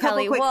just cool, a couple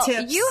Kelly. quick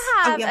tips. You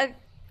have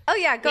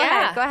Go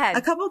ahead.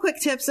 A couple of quick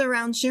tips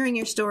around sharing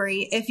your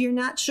story. If you're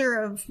not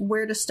sure of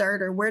where to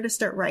start or where to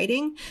start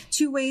writing,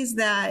 2 ways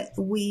that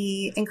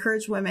we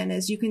encourage women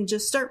is you can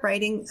just start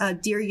writing a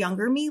Dear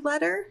Younger Me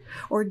letter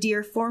or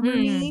Dear Former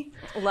Me.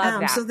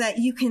 Love that. So that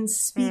you can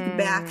speak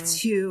back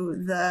to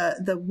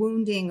the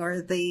wounding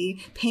or the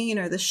pain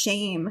or the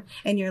shame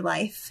in your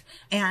life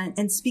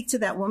and speak to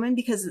that woman,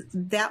 because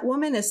that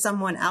woman is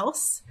someone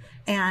else.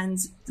 And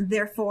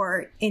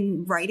therefore,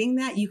 in writing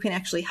that, you can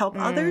actually help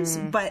others,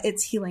 but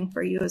it's healing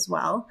for you as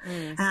well.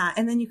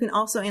 And then you can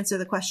also answer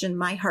the question,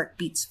 my heart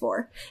beats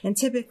for. And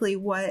typically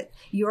what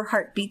your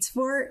heart beats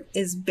for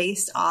is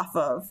based off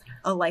of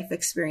a life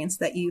experience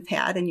that you've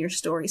had, and your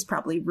story is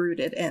probably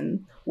rooted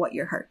in what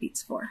your heart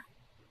beats for.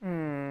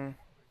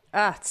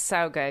 Oh, it's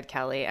so good,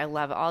 Kelly. I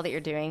love all that you're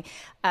doing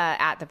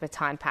at the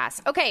Baton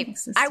Pass. Okay,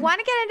 I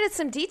want to get into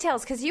some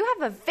details because you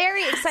have a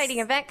very exciting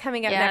event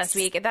coming up next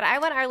week that I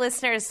want our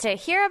listeners to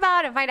hear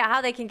about and find out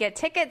how they can get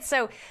tickets.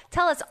 So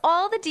tell us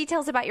all the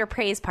details about your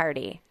praise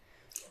party.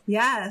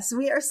 Yes,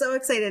 we are so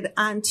excited.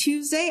 On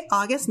Tuesday,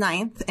 August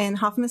 9th in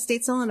Hoffman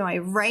Estates, Illinois,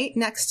 right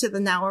next to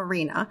the Now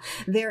Arena,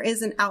 there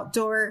is an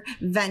outdoor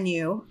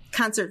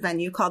concert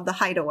venue called The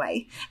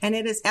Hideaway. And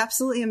it is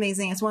absolutely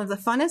amazing. It's one of the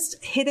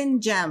funnest hidden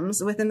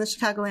gems within the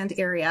Chicagoland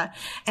area.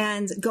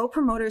 And Go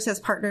Promoters has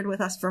partnered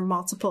with us for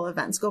multiple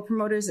events. Go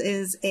Promoters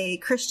is a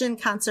Christian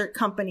concert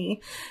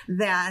company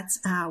that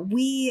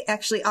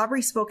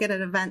Aubrey spoke at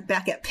an event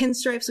back at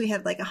Pinstripes. We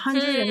had like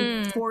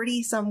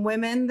 140 some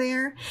women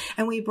there.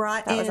 And we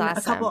brought in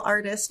a couple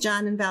artists,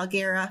 John and Val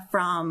Guerra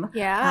from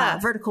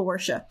Vertical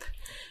Worship.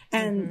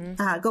 And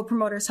Go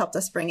Promoters helped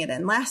us bring it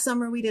in. Last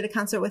summer, we did a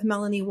concert with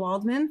Melanie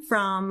Waldman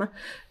from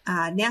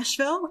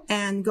Nashville,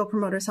 and Go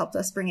Promoters helped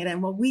us bring it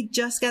in. Well, we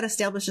just got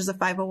established as a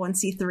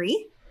 501c3.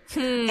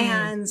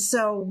 And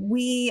so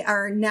we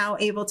are now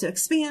able to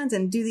expand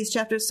and do these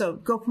chapters. So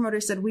Go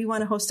Promoters said, we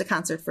want to host a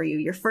concert for you,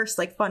 your first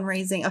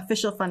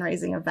official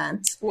fundraising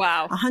event.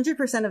 Wow.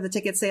 100% of the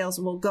ticket sales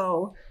will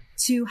go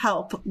to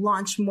help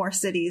launch more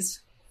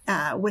cities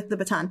with the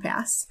Baton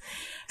Pass.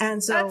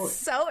 And so that's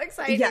so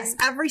exciting. Yes,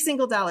 every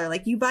single dollar,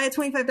 like you buy a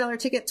 $25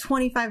 ticket,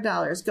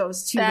 $25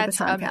 goes to the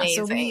Baton Pass.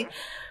 So we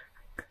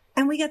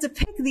got to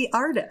pick the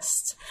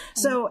artist.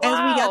 So as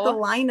we got the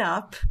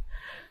lineup,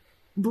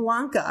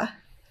 Blanca,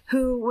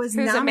 who's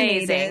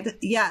nominated,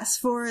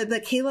 for the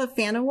Caleb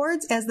Fan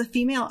Awards as the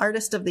Female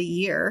Artist of the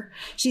Year.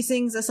 She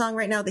sings a song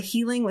right now, The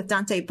Healing, with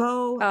Dante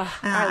Bowe.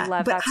 I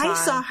love that song. I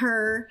saw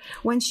her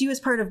when she was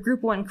part of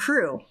Group One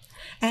Crew.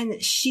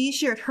 And she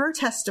shared her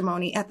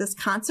testimony at this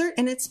concert,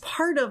 and it's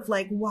part of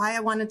like why I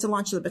wanted to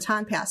launch the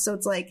Baton Pass. So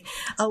it's like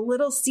a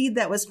little seed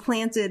that was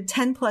planted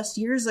 10 plus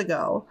years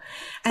ago.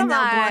 And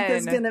now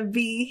Blanca's going to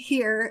be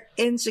here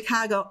in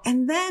Chicago.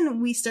 And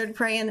then we started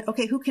praying,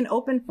 okay, who can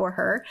open for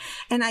her?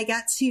 And I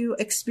got to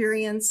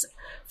experience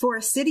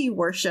Forest City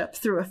worship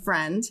through a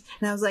friend.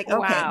 And I was like,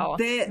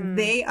 okay,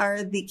 they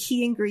are the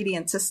key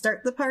ingredient to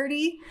start the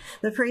party,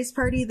 the praise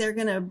party. They're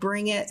going to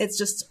bring it. It's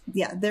just,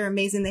 they're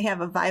amazing. They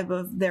have a vibe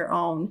of their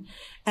own.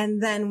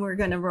 And then we're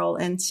going to roll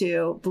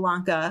into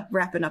Blanca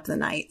wrapping up the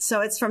night.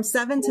 So it's from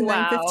 7 to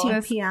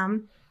 9:15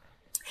 p.m.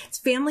 It's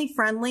family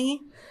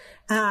friendly.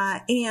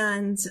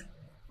 And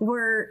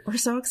we're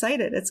so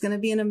excited. It's going to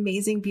be an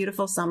amazing,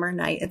 beautiful summer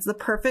night. It's the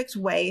perfect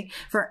way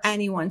for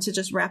anyone to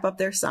just wrap up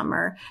their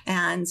summer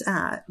and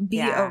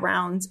be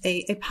around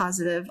a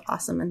positive,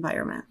 awesome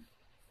environment.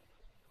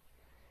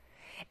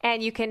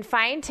 And you can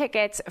find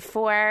tickets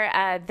for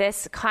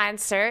this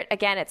concert.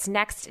 Again, it's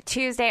next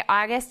Tuesday,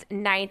 August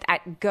 9th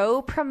at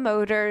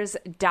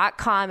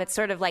gopromoters.com. It's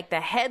sort of like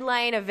the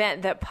headline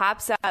event that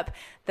pops up,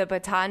 the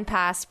Baton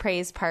Pass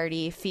Praise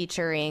Party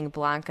featuring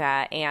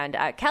Blanca and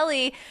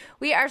Kelly.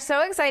 We are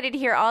so excited to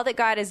hear all that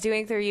God is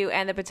doing through you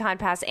and the Baton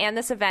Pass and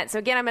this event. So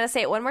again, I'm going to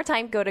say it one more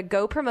time. Go to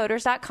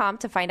gopromoters.com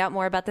to find out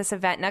more about this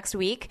event next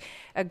week.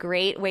 A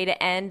great way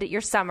to end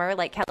your summer,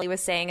 like Kelly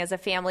was saying, as a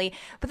family.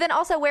 But then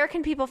also, where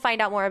can people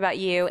find out more about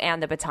you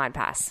and the Baton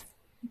Pass?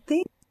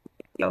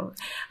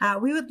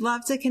 We would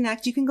love to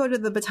connect. You can go to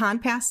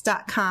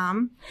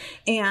thebatonpass.com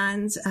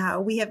and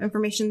we have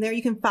information there.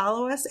 You can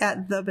follow us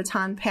at The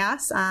Baton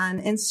Pass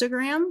on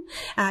Instagram.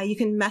 You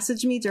can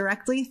message me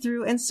directly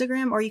through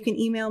Instagram, or you can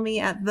email me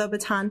at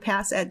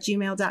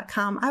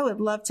thebatonpass@gmail.com. I would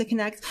love to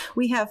connect.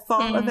 We have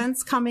fall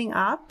events coming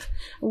up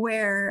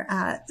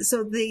where,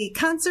 so the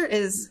concert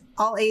is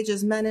all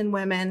ages, men and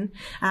women.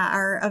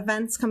 Our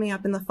events coming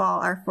up in the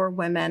fall are for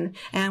women,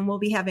 and we'll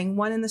be having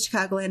one in the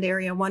Chicagoland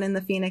area, one in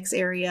the Phoenix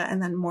area,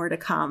 and then more to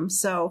come.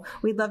 So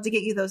we'd love to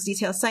get you those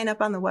details. Sign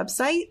up on the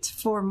website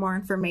for more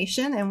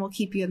information, and we'll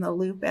keep you in the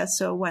loop as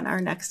to when our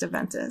next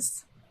event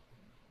is.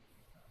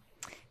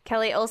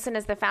 Kelly Olson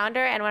is the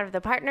founder and one of the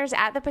partners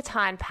at the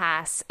Baton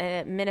Pass,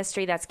 a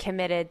ministry that's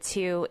committed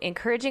to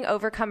encouraging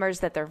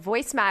overcomers that their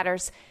voice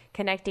matters,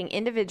 connecting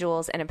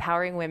individuals, and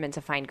empowering women to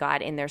find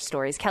God in their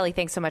stories. Kelly,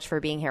 thanks so much for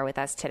being here with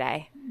us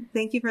today.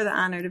 Thank you for the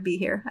honor to be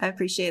here. I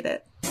appreciate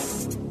it.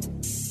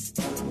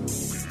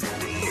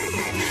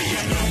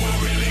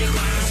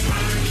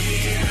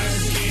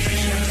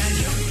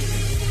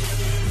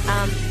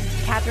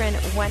 Catherine,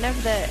 one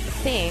of the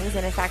things,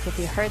 and in fact, if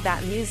you heard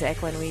that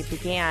music when we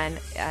began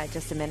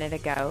just a minute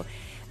ago,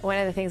 one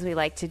of the things we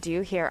like to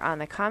do here on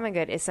The Common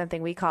Good is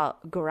something we call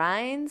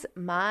Grinds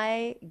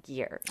My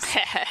Gears.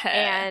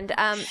 And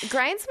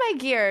Grinds My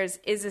Gears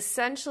is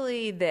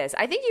essentially this.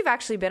 I think you've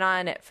actually been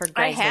on it for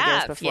Grinds My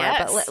Gears before,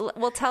 yes. But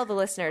we'll tell the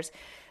listeners.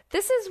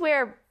 This is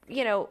where,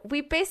 you know,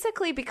 we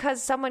basically,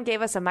 because someone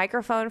gave us a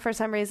microphone for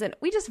some reason,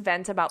 we just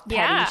vent about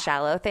petty,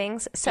 shallow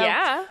things.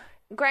 So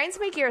Grinds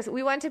My Gears,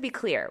 we want to be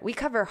clear. We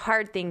cover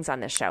hard things on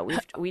the show.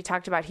 We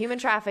talked about human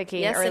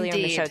trafficking earlier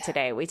in the show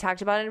today. We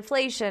talked about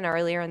inflation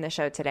earlier in the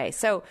show today.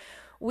 So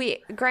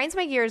Grinds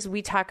My Gears,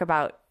 we talk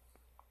about,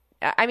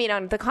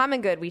 on The Common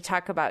Good, we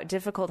talk about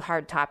difficult,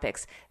 hard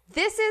topics.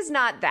 This is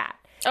not that.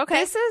 Okay.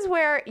 This is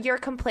where you're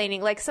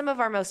complaining. Like, some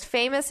of our most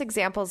famous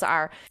examples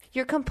are,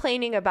 you're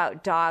complaining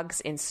about dogs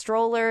in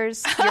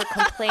strollers. You're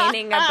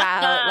complaining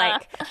about,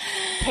 like,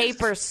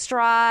 paper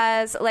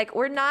straws. Like,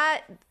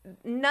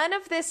 none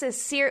of this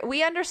is serious.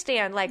 We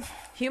understand, like,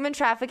 human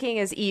trafficking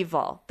is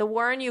evil. The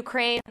war in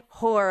Ukraine,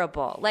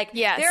 horrible. Like,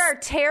 there are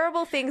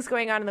terrible things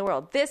going on in the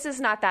world. This is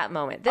not that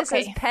moment. This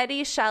is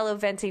petty, shallow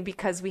venting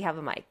because we have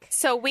a mic.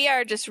 So we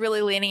are just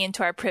really leaning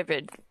into our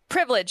privilege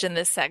in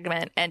this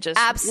segment and just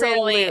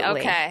absolutely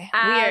really,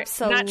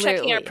 absolutely. We are not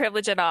checking our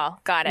privilege at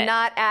all. Got it.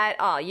 Not at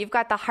all. You've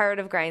got the heart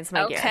of Grinds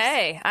My Gears.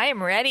 Okay, I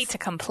am ready to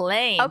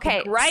complain.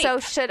 Okay, right. So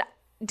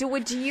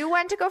would you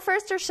want to go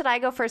first, or should I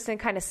go first and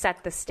kind of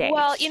set the stage?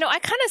 Well, I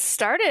kind of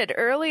started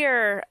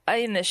earlier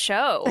in the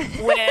show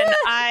when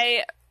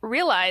I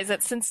realized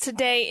that since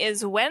today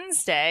is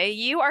Wednesday,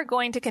 you are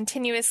going to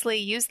continuously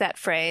use that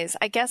phrase.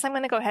 I guess I'm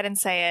going to go ahead and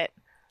say it.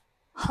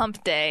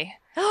 Hump day.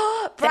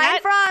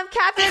 Brian Fromm,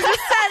 Catherine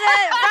just said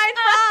it. Brian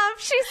Fromm,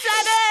 she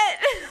said it.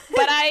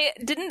 But I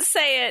didn't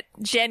say it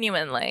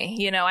genuinely.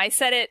 I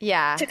said it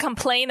to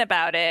complain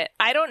about it.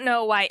 I don't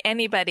know why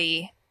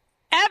anybody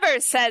ever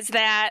says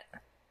that.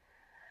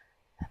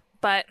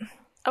 But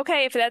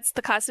okay, if that's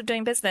the cost of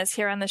doing business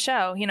here on the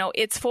show,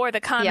 it's for the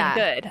common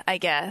good, I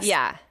guess.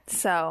 Yeah.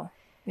 So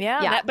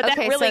that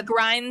really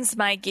grinds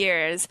my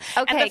gears.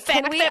 Okay, and the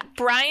fact that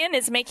Brian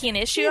is making an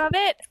issue of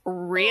it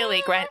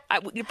really grinds.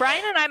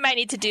 Brian and I might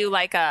need to do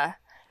like a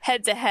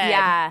head-to-head.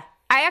 Yeah,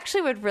 I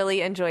actually would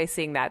really enjoy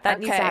seeing that.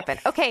 That needs to happen.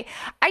 Okay,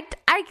 I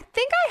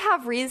think I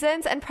have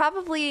reasons, and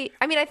probably,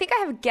 I think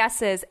I have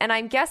guesses, and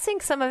I'm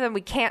guessing some of them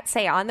we can't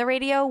say on the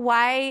radio,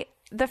 why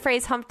the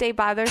phrase hump day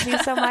bothers you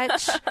so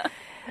much.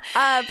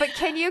 But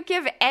can you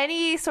give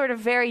any sort of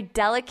very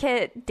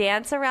delicate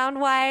dance around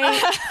why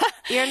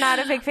you're not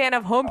a big fan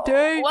of hump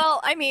day?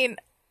 Well,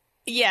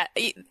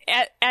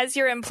 as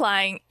you're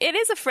implying, it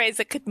is a phrase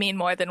that could mean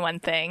more than one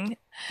thing.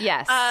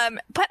 Yes.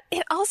 But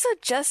it also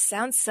just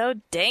sounds so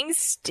dang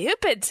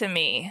stupid to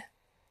me.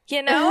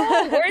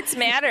 Words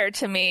matter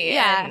to me.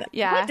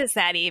 Yeah. What does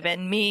that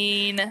even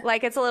mean?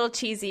 Like, it's a little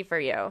cheesy for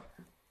you.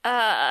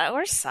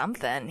 Or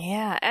something.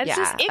 Yeah.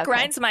 It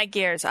grinds my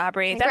gears,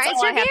 Aubrey. That's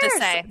all I have to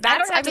say. I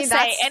don't have to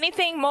say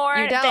anything more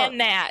than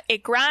that.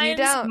 It grinds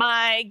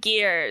my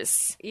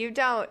gears. You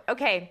don't.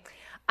 Okay.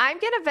 I'm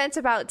going to vent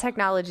about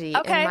technology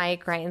in my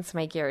Grinds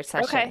My Gears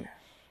session.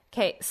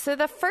 Okay. So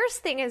the first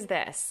thing is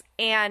this,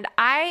 and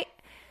I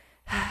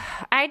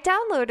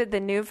downloaded the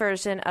new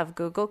version of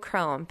Google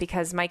Chrome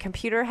because my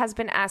computer has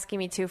been asking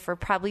me to for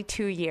probably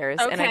 2 years,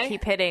 and I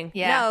keep hitting,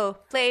 no,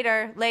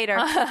 later.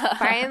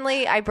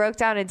 Finally, I broke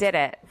down and did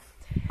it.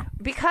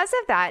 Because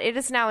of that, it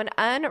is now an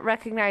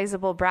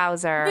unrecognizable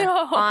browser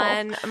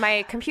on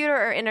my computer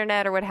or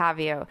internet or what have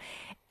you.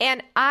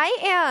 And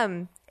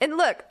and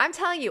look, I'm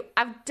telling you,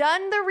 I've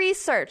done the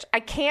research.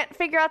 I can't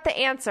figure out the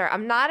answer.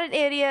 I'm not an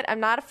idiot. I'm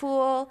not a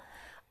fool.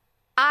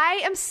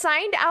 I am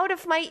signed out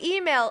of my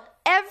email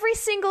every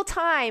single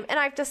time, and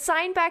I have to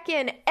sign back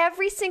in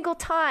every single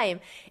time.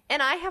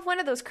 And I have one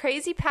of those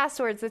crazy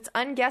passwords that's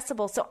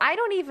unguessable, so I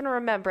don't even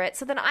remember it.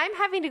 So then I'm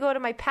having to go to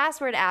my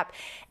password app.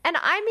 And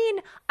I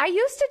mean, I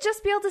used to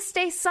just be able to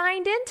stay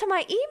signed into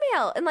my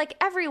email. And like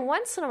every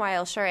once in a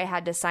while, sure, I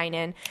had to sign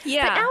in.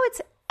 Yeah. But now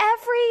it's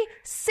every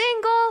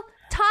single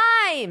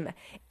time.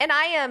 And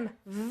I am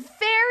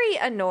very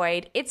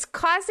annoyed. It's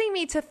causing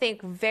me to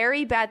think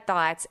very bad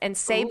thoughts and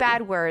say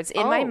bad words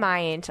in my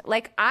mind.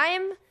 Like I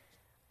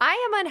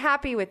am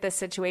unhappy with this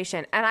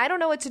situation, and I don't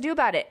know what to do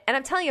about it. And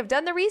I'm telling you, I've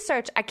done the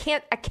research. I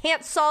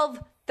can't solve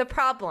the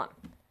problem.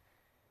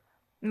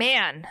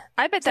 Man,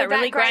 I bet that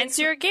really grinds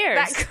your gears.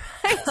 That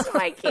grinds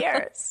my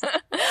gears.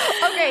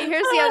 Okay,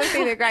 here's the other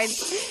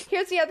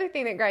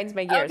thing that grinds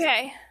my gears.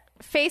 Okay.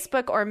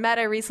 Facebook or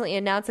Meta recently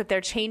announced that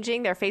they're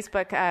changing their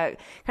Facebook, kind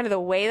of the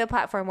way the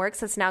platform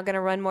works. It's now going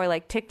to run more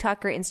like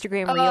TikTok or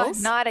Instagram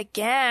Reels. Not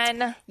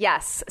again.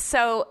 Yes.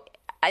 So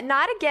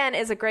not again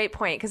is a great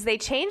point, because they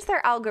changed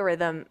their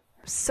algorithm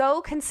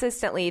so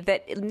consistently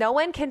that no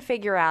one can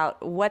figure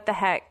out what the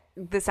heck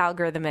this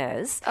algorithm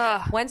is.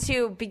 Once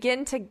you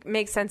begin to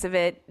make sense of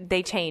it,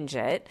 they change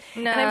it.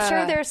 No. And I'm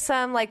sure there's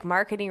some like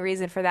marketing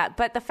reason for that.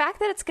 But the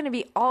fact that it's going to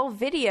be all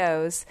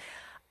videos,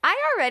 I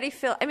already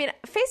feel, I mean,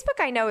 Facebook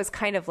I know is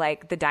kind of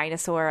like the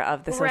dinosaur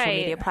of the social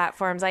media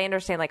platforms. I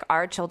understand like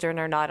our children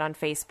are not on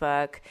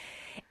Facebook.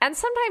 And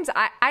sometimes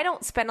I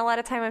don't spend a lot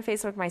of time on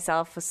Facebook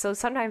myself. So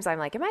sometimes I'm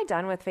like, am I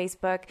done with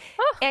Facebook?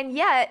 And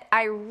yet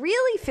I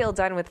really feel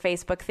done with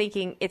Facebook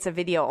thinking it's a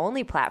video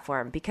only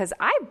platform, because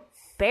I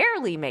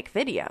barely make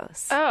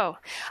videos. Oh,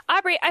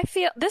 Aubrey, I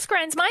feel this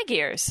grinds my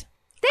gears.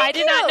 I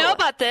did not know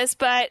about this,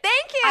 but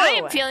thank you. I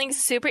am feeling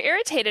super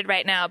irritated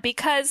right now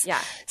because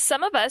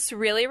some of us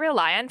really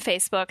rely on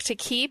Facebook to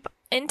keep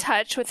in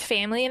touch with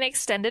family and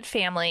extended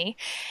family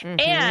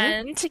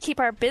and to keep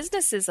our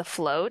businesses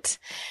afloat.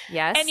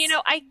 Yes. And, you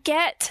know, I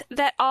get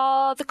that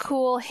all the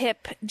cool,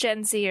 hip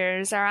Gen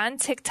Zers are on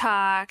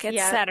TikTok,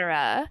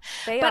 etc.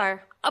 They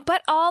are.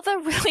 But all the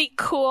really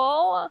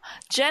cool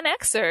Gen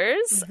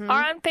Xers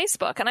are on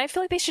Facebook, and I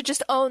feel like they should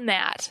just own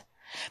that.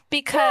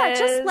 Because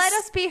just let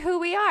us be who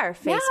we are,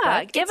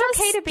 Facebook. It's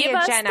okay to be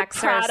a Gen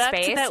Xer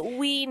space that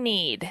we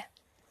need.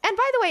 And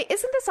by the way,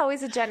 isn't this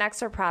always a Gen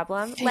Xer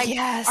problem? Like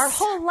our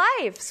whole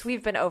lives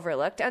we've been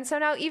overlooked. And so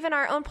now even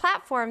our own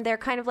platform, they're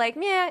kind of like,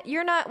 yeah,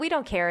 we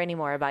don't care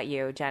anymore about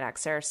you, Gen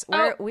Xers.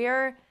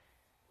 We're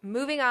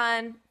moving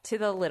on to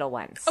the little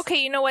ones.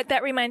 Okay, you know what?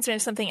 That reminds me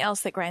of something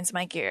else that grinds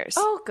my gears.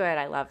 Oh, good.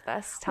 I love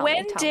this. Tell me.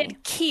 When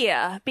did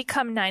Kia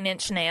become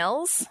 9-inch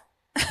nails?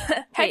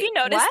 Have you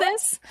noticed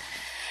this?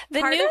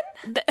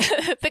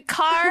 The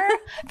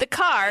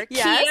car,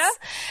 yes. Kia,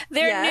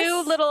 their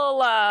new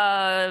little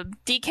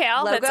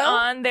decal logo? That's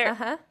on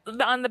their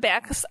on the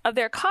backs of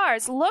their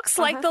cars looks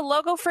like the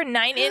logo for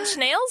 9-inch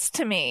nails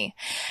to me.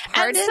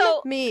 Pardon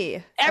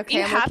me. Okay,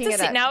 you have to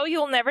see it. Now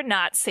you'll never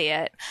not see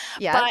it.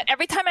 Yeah. But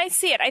every time I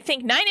see it, I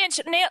think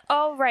 9-inch nail.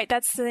 Oh, right,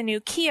 that's the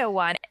new Kia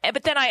one.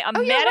 But then I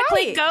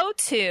automatically go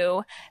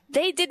to.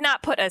 They did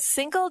not put a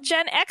single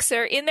Gen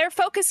Xer in their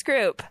focus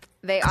group.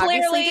 They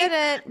obviously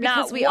didn't,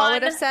 because we all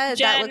would have said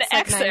that looks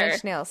like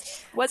 9-inch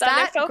nails. Was on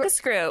their focus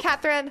group.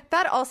 Catherine,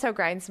 that also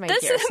grinds my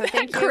gears. So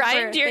thank you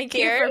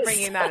for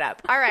bringing that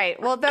up. All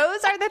right. Well,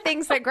 those are the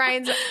things that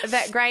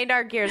grind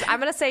our gears. I'm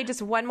going to say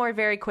just one more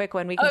very quick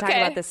one. We can talk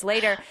about this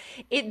later.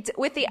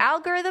 With the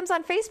algorithms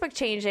on Facebook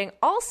changing,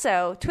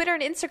 also Twitter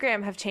and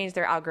Instagram have changed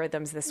their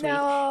algorithms this week.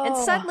 And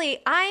suddenly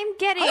I'm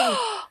getting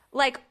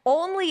like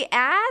only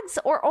ads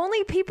or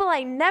only people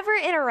I never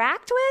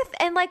interact with.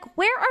 And like,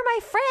 where are my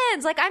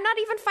friends? Like, I'm not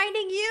even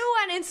finding you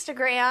on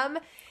Instagram.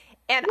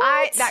 And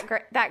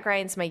that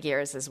grinds my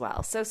gears as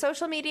well. So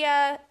social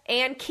media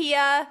and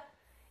Kia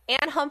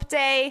and Hump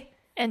Day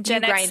and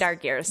Gen X grind our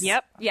gears.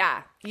 Yep.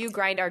 Yeah. You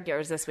grind our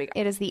gears this week.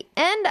 It is the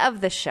end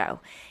of the show.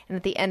 And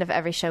at the end of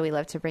every show, we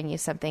love to bring you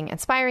something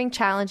inspiring,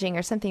 challenging,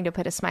 or something to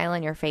put a smile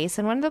on your face.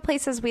 And one of the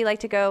places we like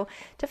to go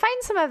to find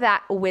some of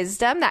that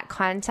wisdom, that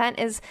content,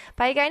 is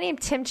by a guy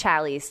named Tim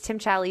Challies. Tim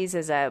Challies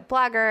is a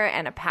blogger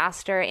and a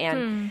pastor.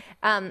 And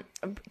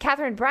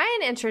Catherine,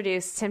 Brian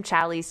introduced Tim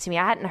Challies to me.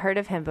 I hadn't heard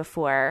of him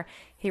before.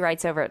 He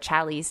writes over at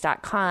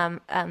challies.com.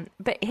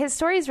 But his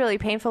story is a really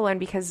painful one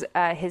because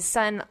his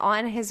son,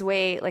 on his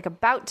way, like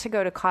about to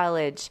go to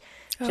college,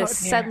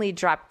 suddenly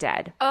dropped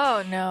dead.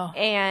 Oh, no.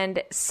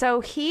 And so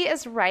he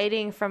is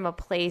writing from a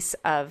place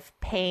of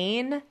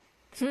pain,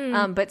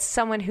 but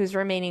someone who's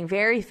remaining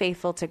very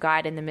faithful to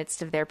God in the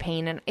midst of their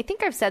pain. And I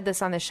think I've said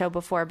this on the show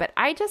before, but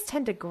I just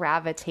tend to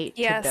gravitate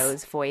to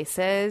those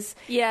voices.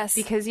 Yes.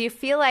 Because you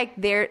feel like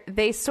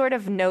they sort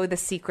of know the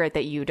secret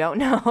that you don't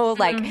know.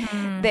 Like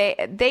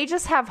they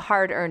just have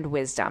hard-earned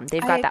wisdom.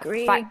 They've got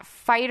that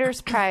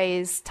fighter's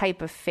prize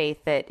type of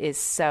faith that is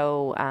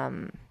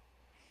so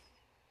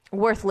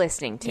worth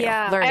listening to,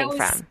 learning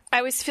from. I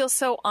always feel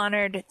so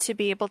honored to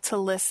be able to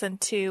listen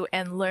to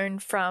and learn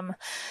from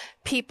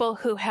people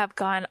who have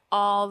gone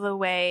all the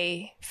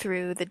way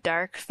through the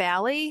dark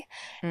valley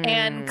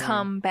and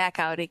come back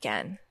out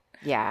again.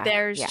 Yeah.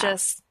 There's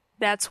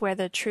that's where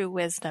the true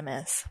wisdom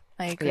is.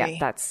 I agree. Yeah,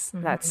 that's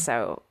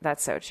so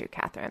true,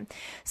 Catherine.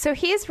 So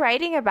he's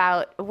writing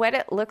about what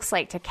it looks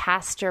like to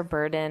cast your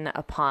burden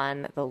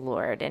upon the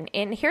Lord.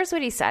 And here's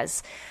what he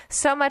says.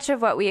 So much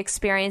of what we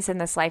experience in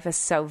this life is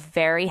so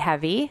very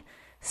heavy.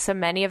 So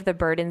many of the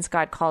burdens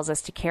God calls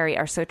us to carry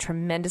are so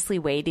tremendously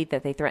weighty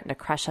that they threaten to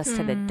crush us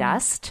to the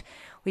dust.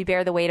 We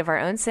bear the weight of our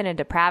own sin and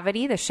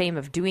depravity, the shame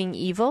of doing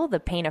evil, the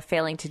pain of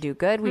failing to do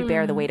good. We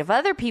bear the weight of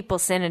other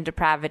people's sin and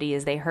depravity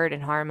as they hurt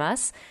and harm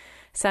us,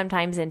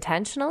 sometimes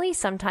intentionally,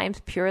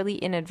 sometimes purely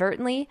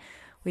inadvertently.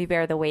 We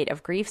bear the weight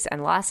of griefs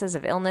and losses,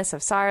 of illness,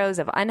 of sorrows,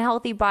 of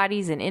unhealthy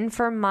bodies and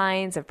infirm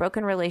minds, of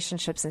broken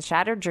relationships and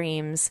shattered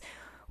dreams.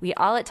 We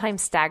all at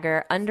times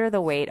stagger under the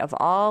weight of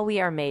all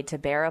we are made to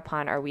bear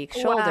upon our weak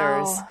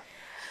shoulders. Wow.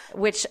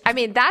 Which, I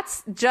mean,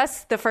 that's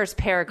just the first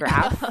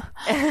paragraph.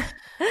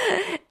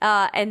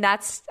 And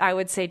that's, I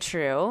would say,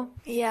 true.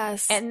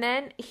 Yes. And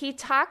then he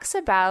talks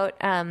about,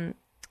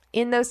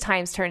 in those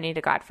times, turning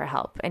to God for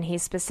help. And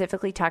he's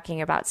specifically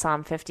talking about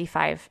Psalm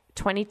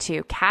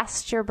 55:22.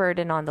 Cast your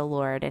burden on the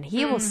Lord, and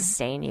he will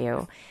sustain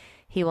you.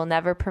 He will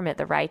never permit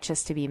the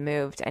righteous to be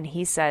moved. And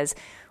he says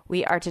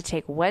we are to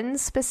take one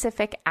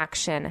specific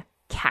action,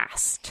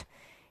 cast.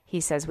 He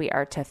says we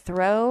are to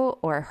throw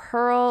or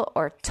hurl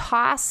or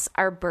toss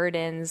our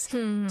burdens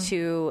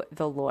to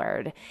the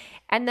Lord.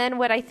 And then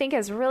what I think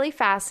is really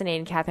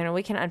fascinating, Catherine, and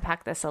we can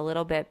unpack this a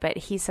little bit, but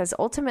he says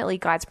ultimately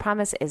God's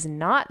promise is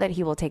not that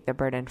he will take the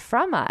burden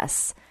from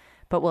us,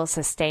 but will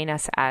sustain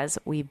us as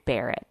we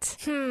bear it.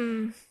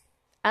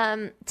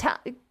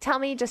 Tell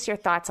me just your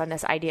thoughts on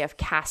this idea of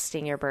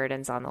casting your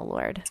burdens on the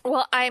Lord.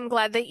 Well, I'm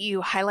glad that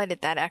you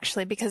highlighted that,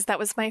 actually, because that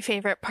was my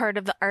favorite part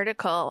of the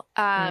article.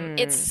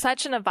 It's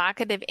such an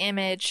evocative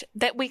image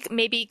that we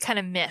maybe kind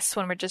of miss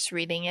when we're just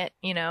reading it,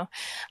 you know.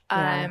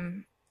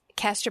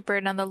 Cast your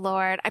burden on the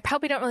Lord. I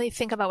probably don't really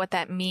think about what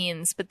that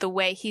means, but the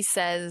way he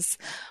says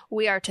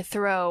we are to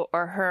throw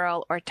or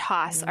hurl or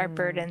toss our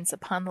burdens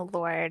upon the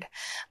Lord,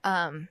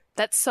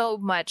 that's so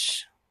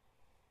much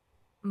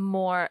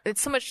more.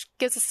 It's so much,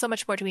 gives us so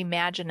much more to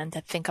imagine and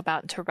to think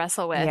about and to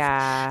wrestle with.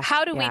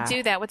 How do we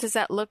do that? What does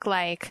that look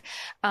like?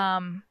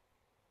 One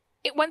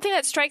thing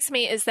that strikes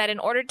me is that in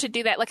order to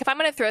do that, like if I'm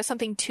going to throw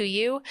something to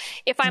you,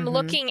 if I'm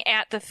looking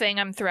at the thing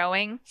I'm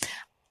throwing,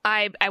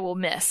 I will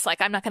miss.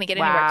 Like I'm not going to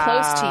get anywhere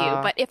close to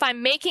you. But if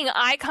I'm making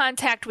eye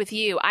contact with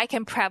you, I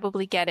can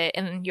probably get it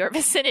in your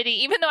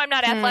vicinity, even though I'm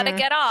not athletic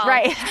at all.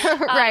 Right.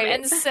 Right.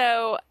 And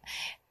so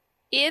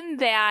in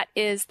that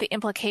is the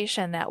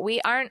implication that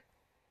we aren't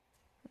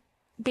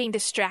being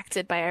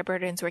distracted by our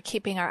burdens. We're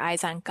keeping our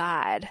eyes on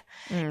God.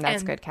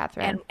 That's good,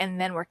 Catherine.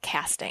 And then we're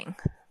casting.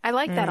 I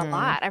like that a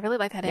lot. I really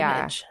like that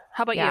image.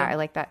 How about you? Yeah, I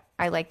like that.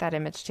 I like that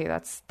image too.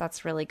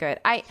 That's really good.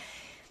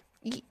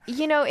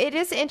 You know, it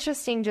is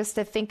interesting just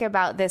to think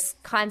about this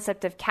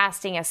concept of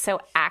casting as so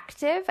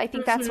active. I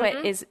think that's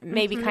what is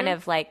maybe kind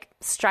of like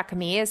struck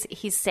me, is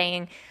he's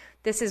saying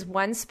this is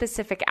one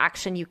specific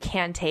action you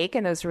can take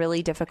in those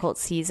really difficult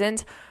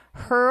seasons.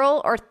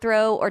 Hurl or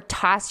throw or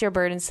toss your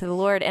burdens to the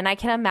Lord. And I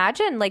can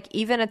imagine like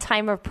even a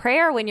time of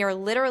prayer when you're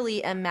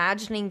literally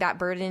imagining that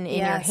burden in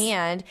your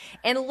hand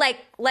and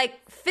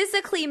like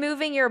physically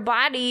moving your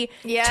body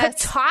to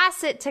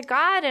toss it to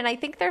God. And I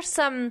think there's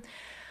some,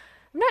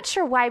 I'm not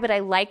sure why, but I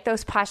like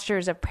those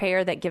postures of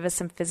prayer that give us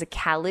some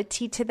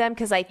physicality to them,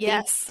 because I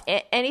think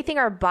anything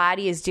our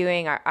body is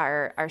doing,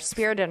 our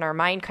spirit and our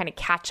mind kind of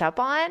catch up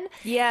on.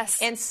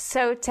 Yes. And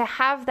so to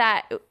have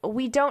that,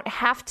 we don't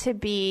have to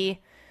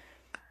be,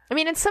 I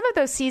mean, in some of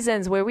those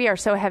seasons where we are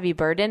so heavy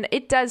burdened,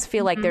 it does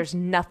feel like there's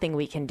nothing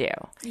we can do.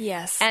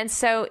 Yes. And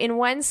so in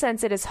one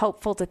sense, it is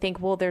hopeful to think,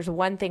 well, there's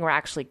one thing we're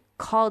actually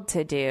called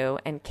to do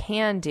and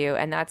can do,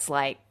 and that's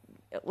like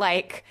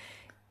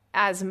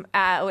as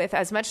with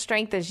as much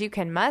strength as you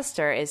can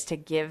muster is to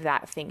give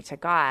that thing to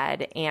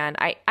God. And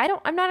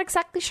I'm not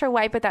exactly sure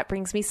why, but that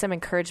brings me some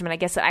encouragement. I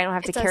guess that I don't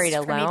have to carry it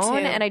alone,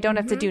 and I don't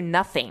have to do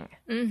nothing.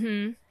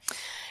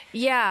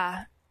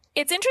 Yeah.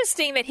 It's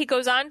interesting that he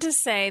goes on to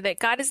say that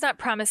God is not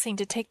promising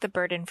to take the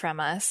burden from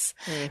us,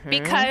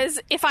 because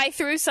if I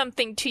threw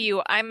something to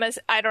you, I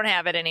don't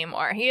have it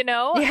anymore, you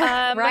know?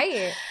 Yeah,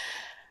 right.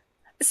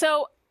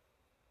 So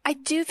I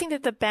do think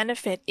that the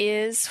benefit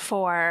is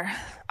for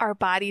our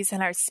bodies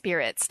and our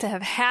spirits to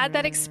have had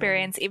that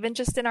experience, even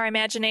just in our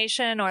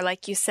imagination, or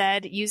like you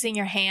said, using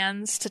your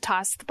hands to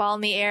toss the ball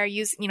in the air,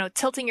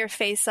 tilting your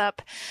face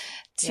up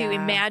to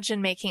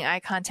imagine making eye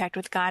contact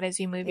with God as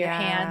you move your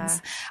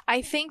hands.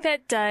 I think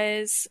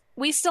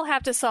we still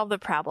have to solve the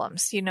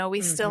problems. You know,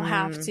 we still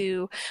have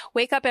to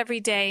wake up every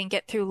day and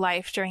get through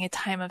life during a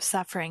time of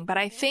suffering. But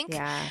I think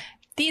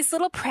these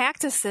little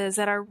practices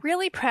that are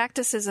really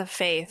practices of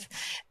faith,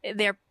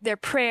 their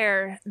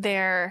prayer,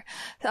 their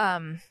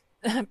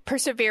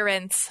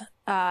perseverance,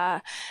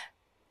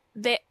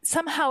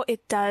 somehow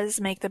it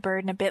does make the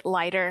burden a bit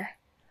lighter.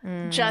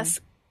 Just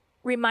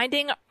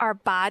reminding our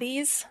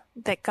bodies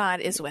that God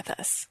is with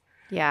us.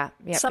 Yeah.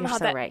 Somehow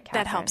you're so right,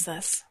 that helps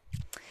us.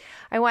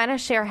 I want to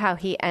share how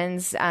he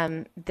ends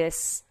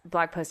this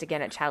blog post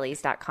again at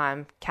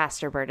challies.com,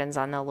 Cast your burdens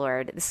on the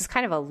Lord. This is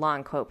kind of a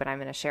long quote, but I'm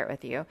going to share it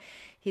with you.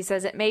 He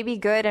says, "It may be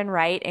good and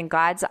right in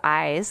God's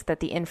eyes that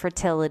the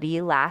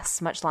infertility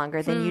lasts much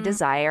longer than you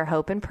desire,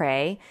 hope, and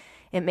pray.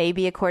 It may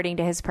be according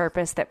to his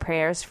purpose that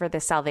prayers for the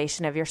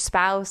salvation of your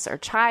spouse or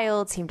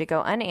child seem to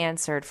go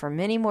unanswered for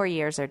many more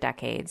years or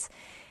decades.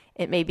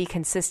 It may be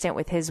consistent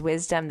with his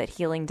wisdom that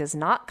healing does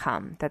not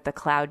come, that the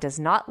cloud does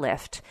not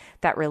lift,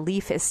 that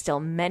relief is still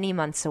many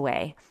months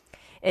away.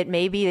 It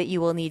may be that you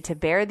will need to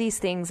bear these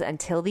things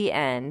until the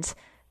end,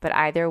 but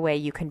either way,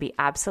 you can be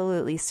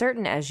absolutely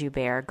certain as you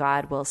bear,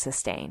 God will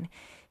sustain.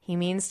 He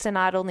means to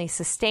not only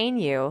sustain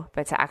you,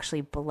 but to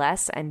actually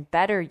bless and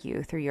better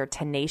you through your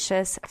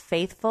tenacious,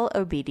 faithful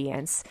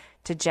obedience,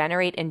 to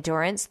generate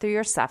endurance through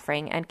your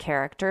suffering and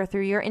character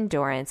through your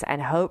endurance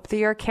and hope through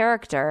your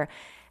character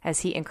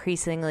as he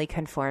increasingly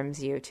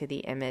conforms you to the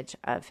image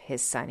of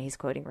his Son." He's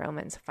quoting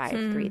Romans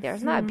 5:3 there.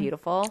 Isn't that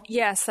beautiful?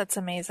 Yes, that's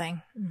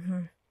amazing. Mm-hmm.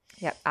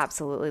 Yep,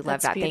 absolutely love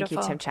That's that. beautiful.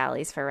 Thank you, Tim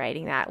Challies, for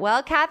writing that.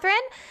 Well, Catherine,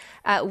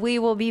 we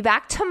will be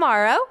back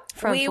tomorrow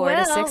from 4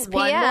 to 6 p.m.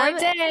 One more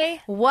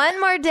day. One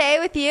more day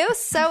with you.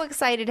 So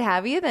excited to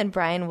have you. Then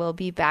Brian will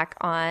be back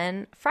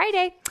on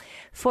Friday.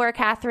 For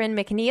Catherine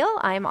McNeil,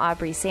 I'm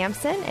Aubrey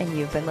Sampson, and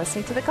you've been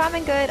listening to The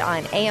Common Good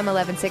on AM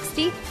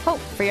 1160. Hope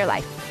for your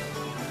life.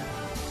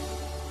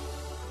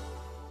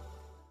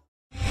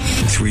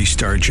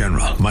 3-star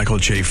General Michael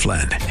J.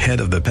 Flynn,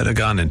 head of the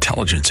Pentagon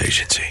Intelligence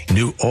Agency,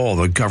 knew all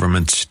the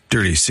government's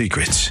dirty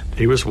secrets.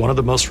 He was one of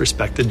the most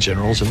respected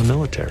generals in the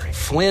military.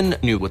 Flynn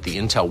knew what the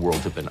intel world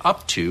had been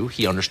up to.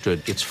 He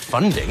understood its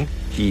funding.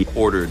 He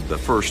ordered the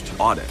first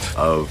audit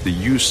of the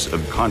use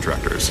of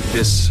contractors.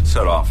 This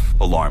set off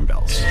alarm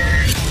bells.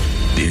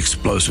 The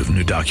explosive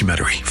new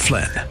documentary,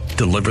 Flynn,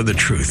 Deliver the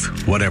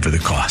Truth, Whatever the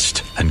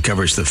Cost,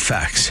 uncovers the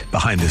facts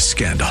behind this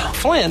scandal.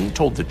 Flynn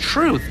told the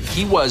truth.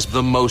 He was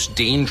the most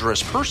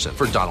dangerous person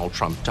for Donald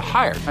Trump to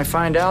hire. I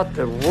find out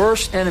the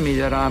worst enemy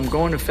that I'm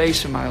going to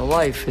face in my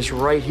life is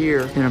right here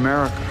in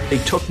America. They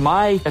took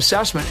my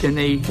assessment and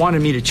they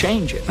wanted me to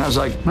change it. And I was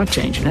like, I'm not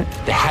changing it.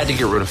 They had to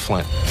get rid of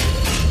Flynn.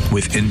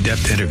 With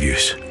in-depth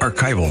interviews,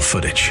 archival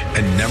footage,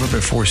 and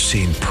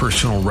never-before-seen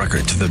personal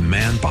records of the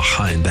man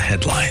behind the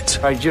headlines.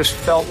 I just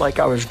felt like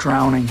I was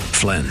drowning.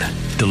 Flynn,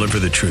 Deliver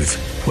the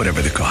Truth,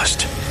 Whatever the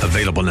Cost.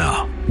 Available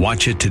now.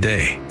 Watch it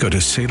today. Go to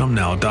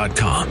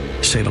salemnow.com.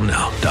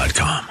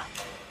 salemnow.com.